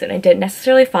and turns, and I didn't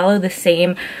necessarily follow the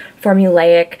same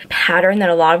formulaic pattern that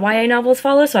a lot of YA novels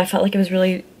follow, so I felt like it was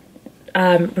really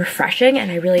refreshing, and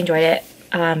I really enjoyed it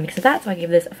because of that, so I gave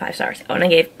this 5 stars. Oh, and I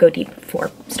gave Go Deep 4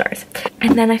 stars.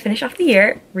 And then I finished off the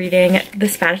year reading The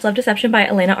Spanish Love Deception by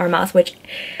Elena Armas, which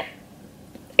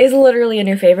is literally a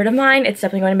new favorite of mine. It's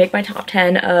definitely going to make my top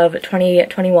 10 of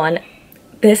 2021.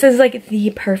 This is like the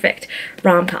perfect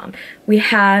rom-com. We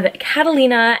have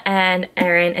Catalina and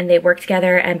Aaron, and they work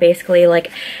together, and basically like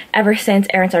ever since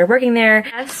Aaron started working there.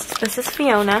 Yes, this is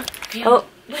Fiona. Oh,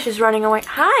 she's running away.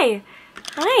 Hi.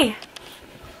 Hi.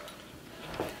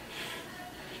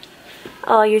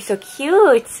 Oh, you're so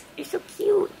cute. You're so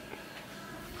cute.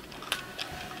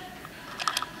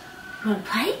 Wanna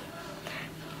play?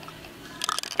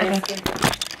 Okay.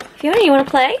 Fiona, you wanna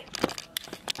play?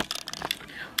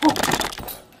 Oh.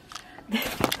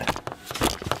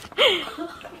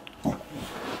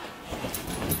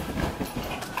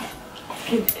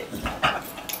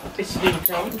 Is she being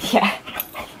filmed? Yeah.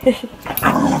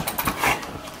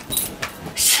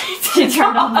 She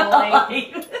turned on the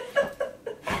light.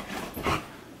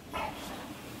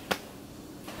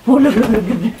 Oh, look, look, look,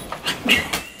 look.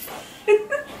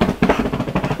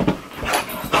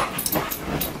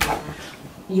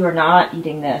 You are not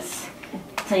eating this.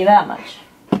 I'll tell you that much.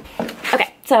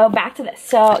 Okay, so back to this.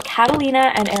 So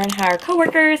Catalina and Aaron are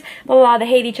co-workers, blah, blah, blah, they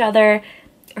hate each other,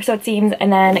 or so it seems,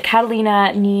 and then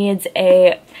Catalina needs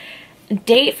a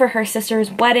date for her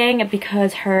sister's wedding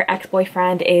because her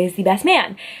ex-boyfriend is the best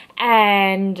man.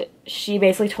 And she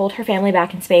basically told her family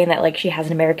back in Spain that like she has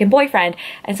an American boyfriend,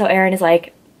 and so Aaron is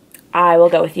like, I will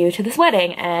go with you to this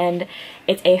wedding. And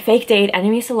it's a fake date,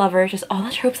 enemies to lovers, just all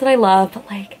the tropes that I love, but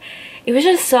like it was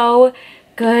just so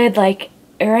good. Like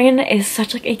Aaron is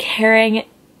such like a caring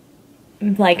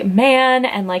like man,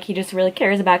 and like he just really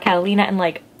cares about Catalina, and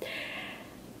like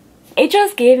it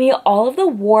just gave me all of the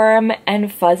warm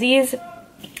and fuzzies.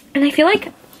 And I feel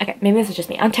like, okay, maybe this is just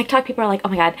me, on TikTok people are like, oh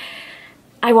my god,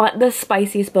 I want the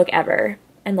spiciest book ever,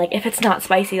 and like if it's not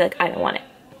spicy, like I don't want it.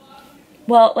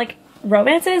 Well, like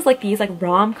romances like these, like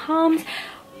rom-coms,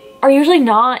 are usually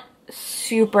not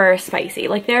super spicy.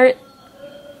 Like they're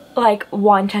like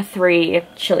 1 to 3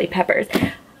 chili peppers,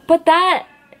 but that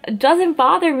doesn't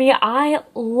bother me. I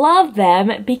love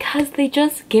them because they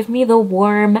just give me the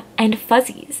warm and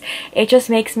fuzzies. It just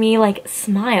makes me like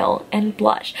smile and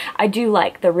blush. I do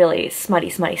like the really smutty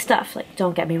stuff, like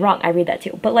don't get me wrong, I read that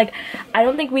too, but like I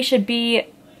don't think we should be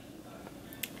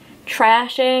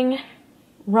trashing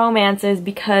romances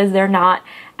because they're not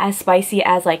as spicy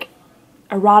as like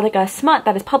erotica smut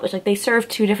that is published. Like they serve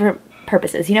 2 different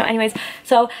purposes, you know? Anyways,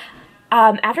 so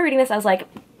after reading this I was like,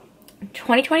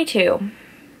 2022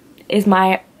 is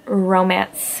my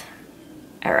romance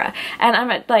era, and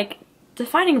I'm like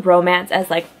defining romance as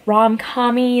like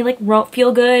rom-com-y, like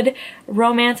feel-good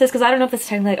romances, because I don't know if this is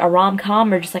technically like a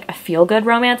rom-com or just like a feel-good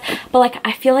romance, but like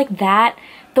I feel like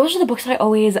those are the books that I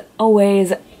always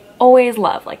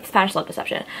love, like Spanish Love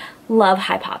Deception, Love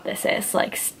Hypothesis,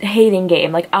 like Hating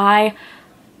Game. Like I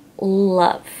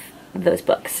love those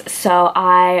books. So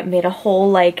I made a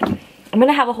whole like, I'm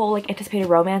gonna have a whole like anticipated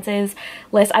romances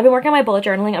list. I've been working on my bullet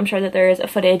journaling. I'm sure that there's a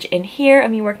footage in here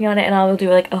of me working on it, and I'll do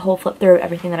like a whole flip through of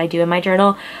everything that I do in my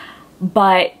journal.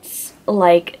 But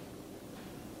like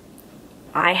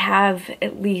I have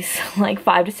at least like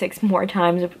 5 to 6 more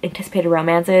times of anticipated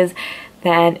romances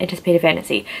than anticipated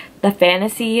fantasy. The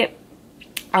fantasy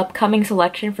upcoming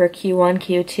selection for Q1,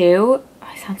 Q2,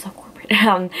 I sound so corporate,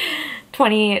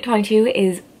 2022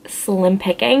 is slim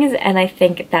pickings, and I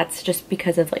think that's just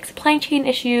because of like supply chain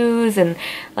issues, and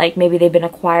like maybe they've been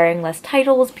acquiring less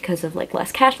titles because of like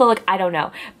less cash flow, like I don't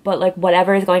know, but like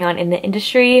whatever is going on in the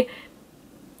industry,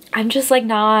 I'm just like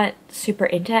not super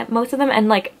into most of them. And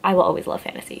like I will always love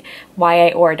fantasy,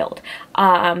 YA or adult,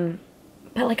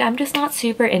 but like I'm just not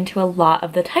super into a lot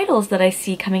of the titles that I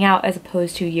see coming out as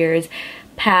opposed to years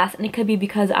past. And it could be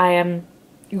because I am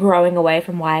growing away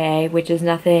from YA, which is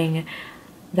nothing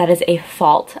that is a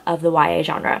fault of the YA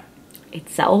genre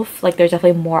itself. Like there's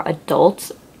definitely more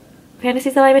adult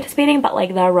fantasies that I'm anticipating, but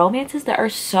like the romances, there are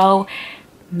so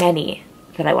many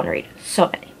that I want to read. So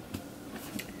many.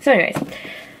 So anyways,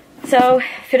 so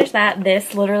finished that.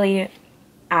 This literally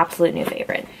absolute new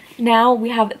favorite. Now we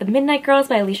have The Midnight Girls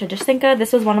by Alicia Jasinka.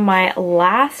 This was one of my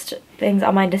last things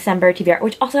on my December TBR,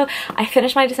 which also I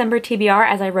finished my December TBR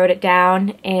as I wrote it down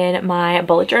in my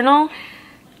bullet journal.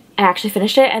 I actually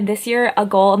finished it, and this year a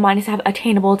goal of mine is to have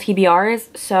attainable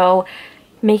TBRs, so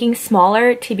making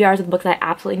smaller TBRs of the books that I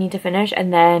absolutely need to finish,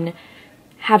 and then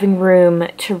having room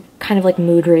to kind of like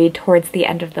mood read towards the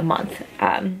end of the month.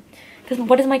 Because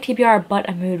what is my TBR but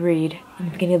a mood read in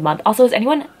the beginning of the month? Also, is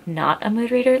anyone not a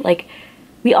mood reader? Like,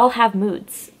 we all have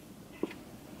moods.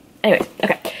 Anyways,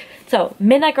 okay. So,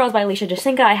 Midnight Girls by Alicia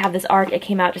Jasinka. I have this arc. It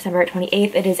came out December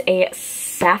 28th. It is a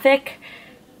sapphic,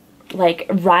 like,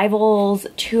 rivals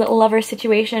to lover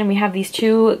situation. We have these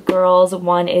two girls.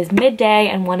 One is midday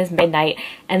and one is midnight.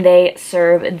 And they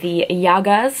serve the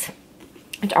Yagas,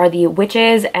 which are the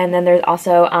witches. And then there's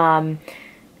also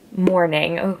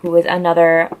Morning, who is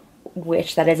another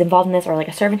witch that is involved in this, or like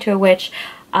a servant to a witch.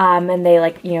 And they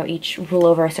like, you know, each rule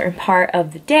over a certain part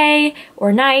of the day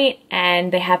or night,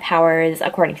 and they have powers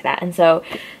according to that. And so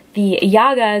the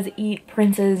Yagas eat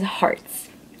princes' hearts,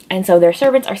 and so their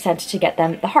servants are sent to get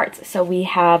them the hearts. So we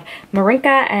have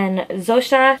Marinka and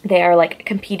Zosha. They are like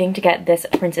competing to get this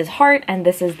prince's heart, and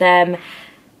this is them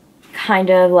kind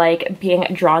of like being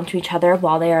drawn to each other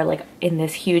while they are like in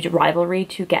this huge rivalry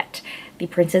to get the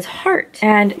prince's heart.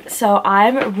 And so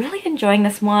I'm really enjoying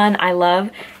this one. I love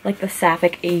like the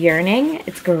sapphic yearning.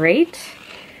 It's great.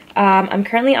 I'm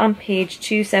currently on page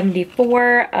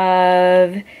 274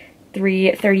 of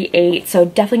 338, so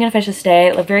definitely gonna finish this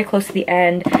today. Like very close to the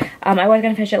end. I was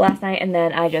gonna finish it last night, and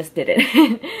then I just did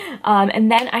it.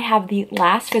 And then I have the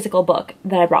last physical book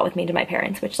that I brought with me to my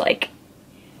parents, which, like,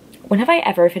 when have I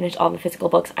ever finished all the physical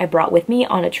books I brought with me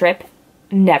on a trip?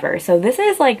 Never. So this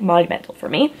is like monumental for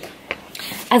me.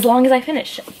 As long as I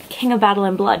finish King of Battle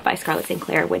and Blood by Scarlett St.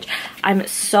 Clair, which I'm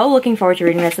so looking forward to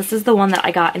reading this. This is the one that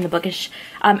I got in the bookish,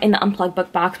 in the Unplugged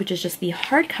book box, which is just the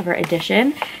hardcover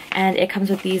edition. And it comes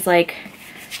with these like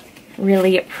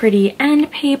really pretty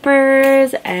end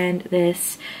papers and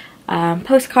this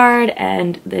postcard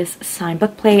and this signed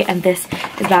book plate. And this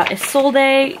is about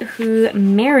Isolde, who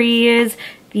marries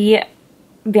the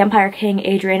Vampire King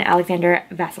Adrian Alexander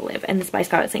Vasiliev, and this is by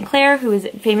Scarlett St. Clair, who is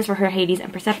famous for her Hades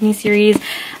and Persephone series.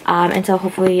 And so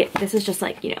hopefully this is just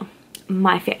like, you know,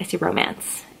 my fantasy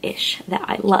romance-ish that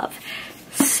I love.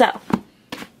 So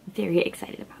very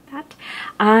excited about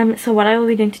that. So what I will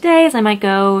be doing today is I might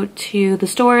go to the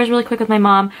stores really quick with my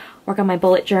mom, work on my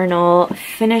bullet journal,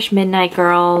 finish Midnight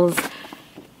Girls,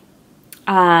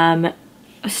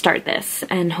 start this,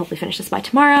 and hopefully finish this by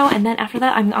tomorrow. And then after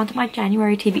that, I'm on to my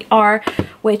January TBR,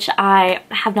 which I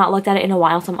have not looked at it in a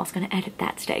while, so I'm also going to edit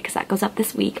that today because that goes up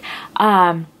this week.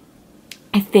 I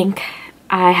think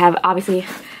I have, obviously,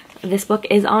 this book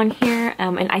is on here,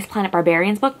 an Ice Planet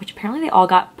Barbarians book, which apparently they all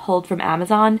got pulled from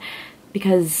Amazon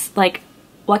because, like,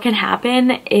 what can happen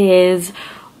is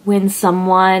when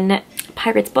someone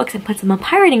pirates books and puts them on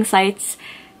pirating sites,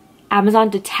 Amazon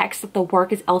detects that the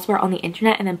work is elsewhere on the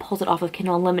internet and then pulls it off of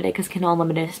Kindle Unlimited, because Kindle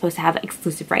Unlimited is supposed to have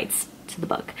exclusive rights to the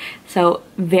book. So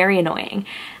very annoying.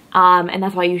 And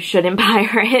that's why you shouldn't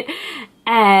pirate.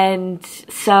 And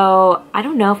so I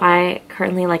don't know if I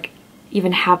currently like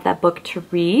even have that book to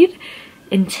read.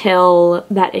 until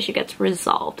that issue gets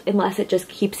resolved, unless it just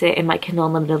keeps it in my Kindle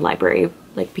Unlimited library,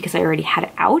 like because I already had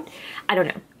it out. I don't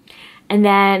know. And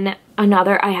then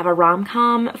I have a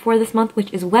rom-com for this month,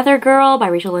 which is Weather Girl by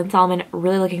Rachel Lynn Solomon.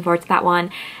 Really looking forward to that one.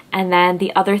 And then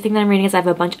the other thing that I'm reading is I have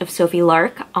a bunch of Sophie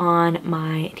Lark on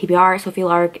my TBR. Sophie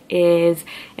Lark is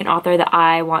an author that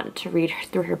I want to read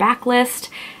through her backlist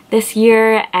this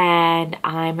year, and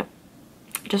I'm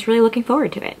just really looking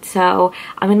forward to it. So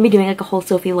I'm going to be doing like a whole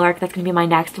Sophie Lark. That's going to be my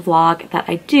next vlog that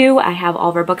I do. I have all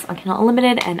of her books on Kindle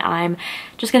Unlimited, and I'm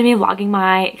just going to be vlogging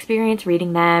my experience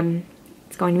reading them.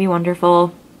 It's going to be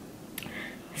wonderful.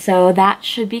 So that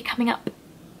should be coming up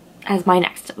as my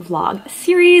next vlog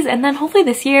series. And then hopefully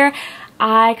this year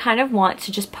I kind of want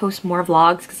to just post more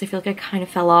vlogs, because I feel like I kind of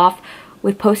fell off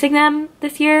with posting them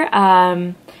this year.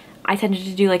 I tended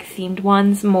to do like themed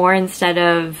ones more instead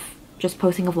of just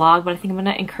posting a vlog, but I think I'm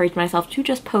gonna encourage myself to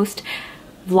just post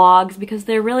vlogs because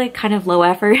they're really kind of low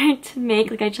effort to make.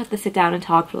 Like I just have to sit down and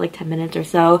talk for like 10 minutes or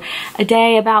so a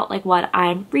day about like what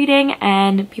I'm reading,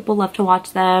 and people love to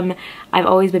watch them. I've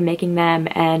always been making them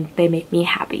and they make me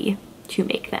happy to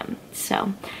make them.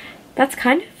 So that's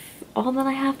kind of all that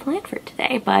I have planned for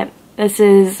today, but this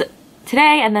is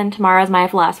today, and then tomorrow is my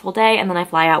last full day, and then I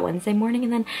fly out Wednesday morning,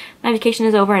 and then my vacation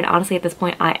is over. And honestly at this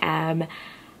point I am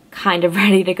kind of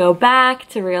ready to go back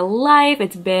to real life.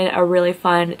 It's been a really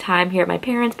fun time here at my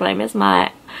parents', but I miss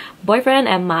my boyfriend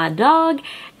and my dog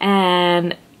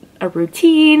and a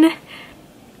routine.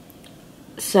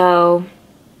 So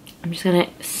I'm just gonna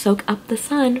soak up the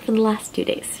sun for the last 2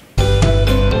 days.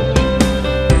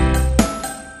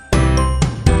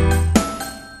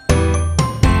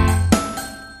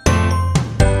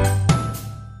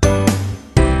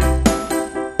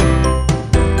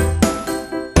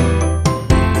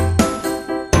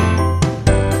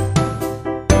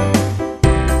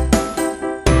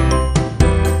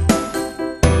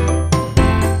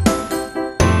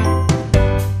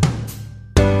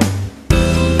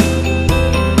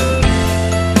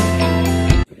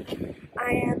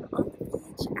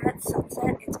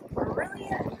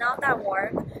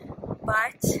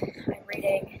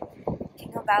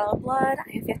 Battle of Blood.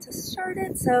 I have yet to start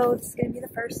it, so this is going to be the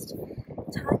first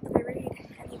time that I read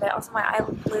any of it. Also, my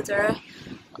eyelids are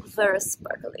very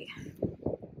sparkly.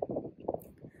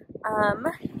 And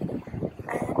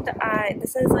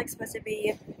this is like supposed to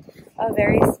be a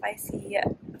very spicy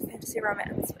fantasy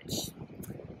romance, which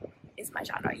is my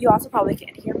genre. You also probably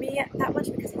can't hear me that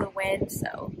much because of the wind,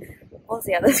 so we'll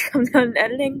see how this comes out in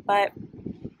editing, but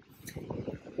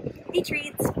each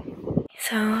reads.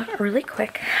 So really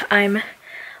quick, I'm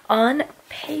on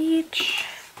page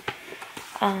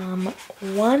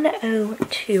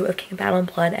 102 of King of Battle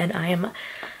and Blood, and I am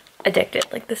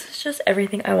addicted. Like, this is just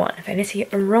everything I want. A fantasy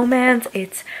romance.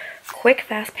 It's quick,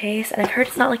 fast paced, and I've heard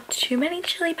it's not like too many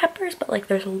chili peppers, but like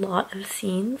there's a lot of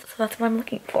scenes, so that's what I'm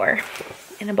looking for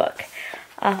in a book.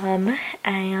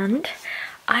 And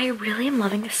I really am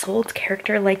loving Isolde's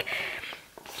character. Like,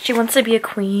 she wants to be a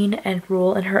queen and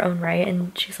rule in her own right,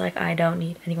 and she's like, I don't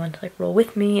need anyone to like rule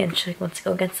with me, and she like wants to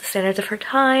go against the standards of her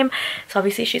time. So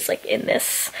obviously she's like in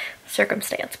this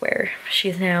circumstance where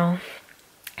she's now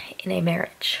in a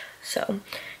marriage, so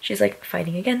she's like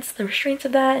fighting against the restraints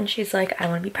of that, and she's like, I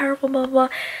want to be powerful, blah blah blah.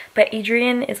 But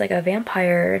Adrian is like a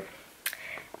vampire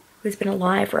who's been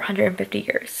alive for 150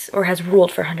 years, or has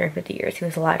ruled for 150 years. He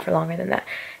was alive for longer than that,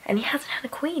 and he hasn't had a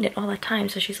queen in all that time,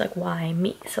 so she's like, why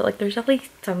me? So like there's definitely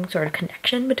some sort of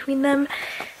connection between them,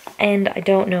 and I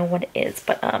don't know what it is,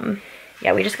 but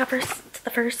yeah, we just got to the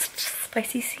first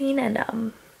spicy scene, and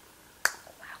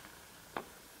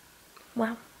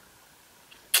wow,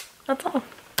 that's all.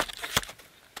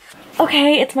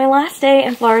 Okay, it's my last day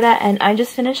in Florida, and I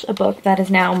just finished a book that is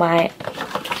now my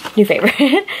new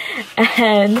favorite,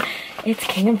 and it's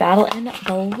King of Battle and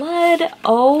Blood.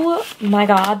 Oh my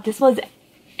god, this was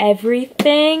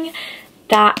everything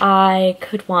that I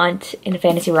could want in a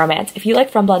fantasy romance. If you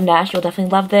like From Blood and Ash, you'll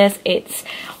definitely love this. It's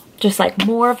just like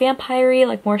more vampire-y,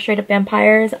 like more straight up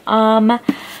vampires. Wow.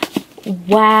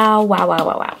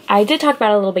 I did talk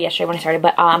about it a little bit yesterday when I started,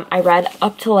 but I read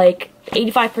up to like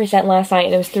 85% last night,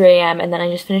 and it was 3 AM, and then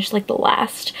I just finished like the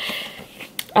last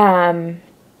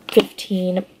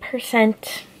 15%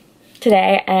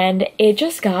 today, and it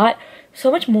just got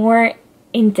so much more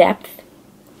in depth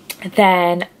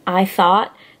than I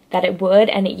thought that it would,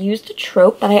 and it used a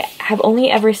trope that I have only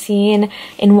ever seen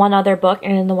in one other book,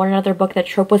 and in the one other book that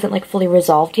trope wasn't like fully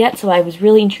resolved yet, so I was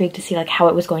really intrigued to see like how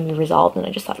it was going to be resolved, and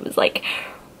I just thought it was like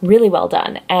really well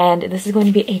done. And this is going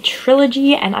to be a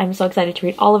trilogy and I'm so excited to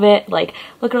read all of it. Like,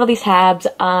 look at all these tabs.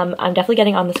 I'm definitely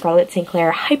getting on the Scarlett St.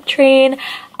 Clair hype train.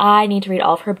 I need to read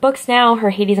all of her books now,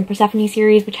 her Hades and Persephone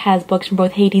series, which has books from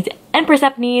both Hades and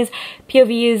Persephone's,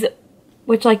 POVs,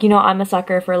 which, like, you know, I'm a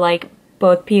sucker for like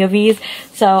both POVs.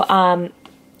 So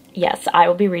yes, I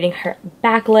will be reading her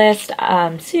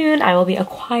backlist soon. I will be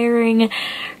acquiring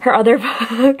her other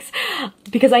books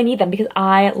because I need them, because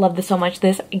I love this so much.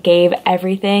 This gave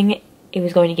everything it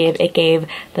was going to give. It gave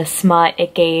the smut,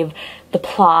 it gave the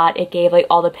plot, it gave like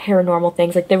all the paranormal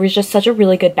things. Like, there was just such a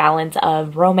really good balance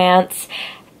of romance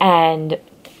and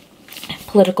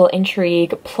political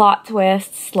intrigue, plot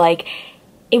twists. Like,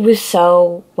 it was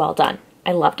so well done.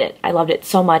 I loved it. I loved it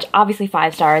so much. Obviously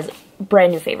 5 stars,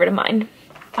 brand new favorite of mine.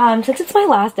 Since it's my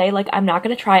last day, like, I'm not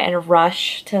gonna try and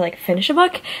rush to like finish a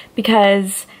book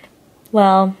because,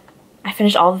 well, I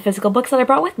finished all the physical books that I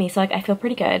brought with me, so like I feel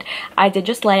pretty good. I did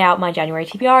just lay out my January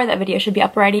TBR. That video should be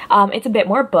up already. It's a bit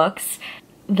more books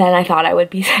than I thought I would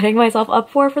be setting myself up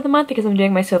for the month because I'm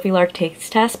doing my Sophie Lark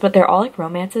taste test, but they're all like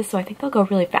romances, so I think they'll go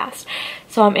really fast.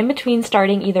 So I'm in between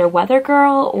starting either Weather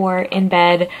Girl or In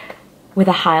Bed with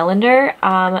a Highlander.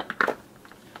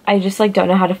 I just like don't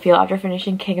know how to feel after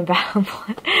finishing King of Battle and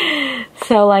Blood.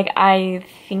 So like I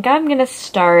think I'm gonna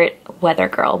start Weather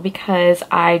Girl because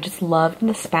I just loved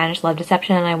the Spanish love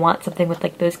deception and I want something with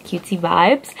like those cutesy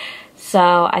vibes. So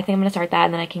I think I'm gonna start that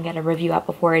and then I can get a review up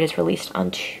before it is released on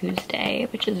Tuesday,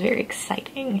 which is very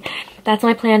exciting. That's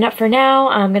my plan up for now.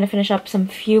 I'm gonna finish up some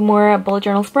few more bullet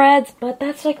journal spreads, but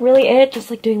that's like really it. Just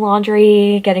like doing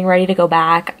laundry, getting ready to go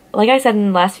back. Like I said in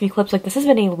the last few clips, like this has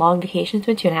been a long vacation. It's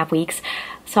been 2.5 weeks.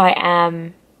 So I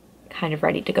am kind of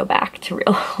ready to go back to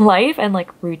real life and like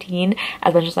routine.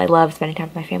 As much as I love spending time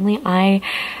with my family, I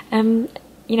am,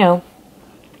 you know,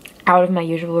 out of my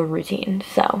usual routine.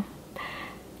 So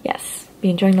yes, be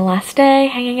enjoying the last day,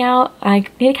 hanging out. I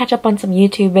need to catch up on some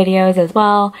YouTube videos as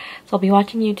well. So I'll be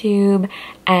watching YouTube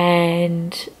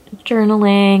and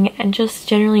journaling and just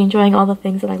generally enjoying all the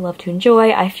things that I love to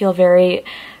enjoy. I feel very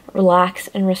relaxed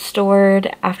and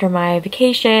restored after my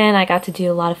vacation. I got to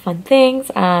do a lot of fun things.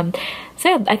 So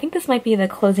yeah, I think this might be the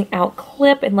closing out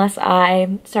clip unless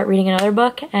I start reading another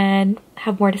book and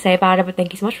have more to say about it. But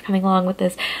thank you so much for coming along with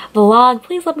this vlog.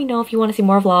 Please let me know if you want to see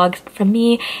more vlogs from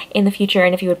me in the future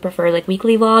and if you would prefer like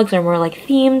weekly vlogs or more like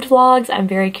themed vlogs. I'm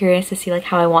very curious to see like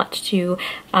how I want to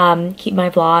keep my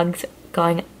vlogs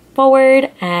going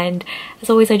forward. And as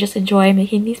always, I just enjoy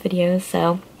making these videos.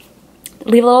 So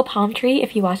leave a little palm tree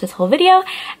if you watch this whole video,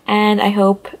 and I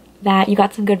hope that you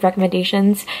got some good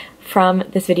recommendations from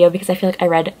this video because I feel like I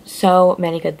read so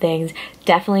many good things.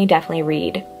 Definitely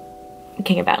read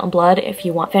King of Battle and Blood if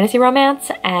you want fantasy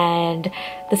romance, and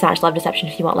The Spanish Love Deception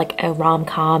if you want like a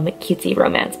rom-com cutesy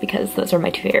romance, because those are my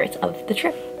 2 favorites of the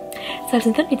trip. So have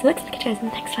some fun. I'll catch you guys in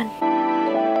the next one.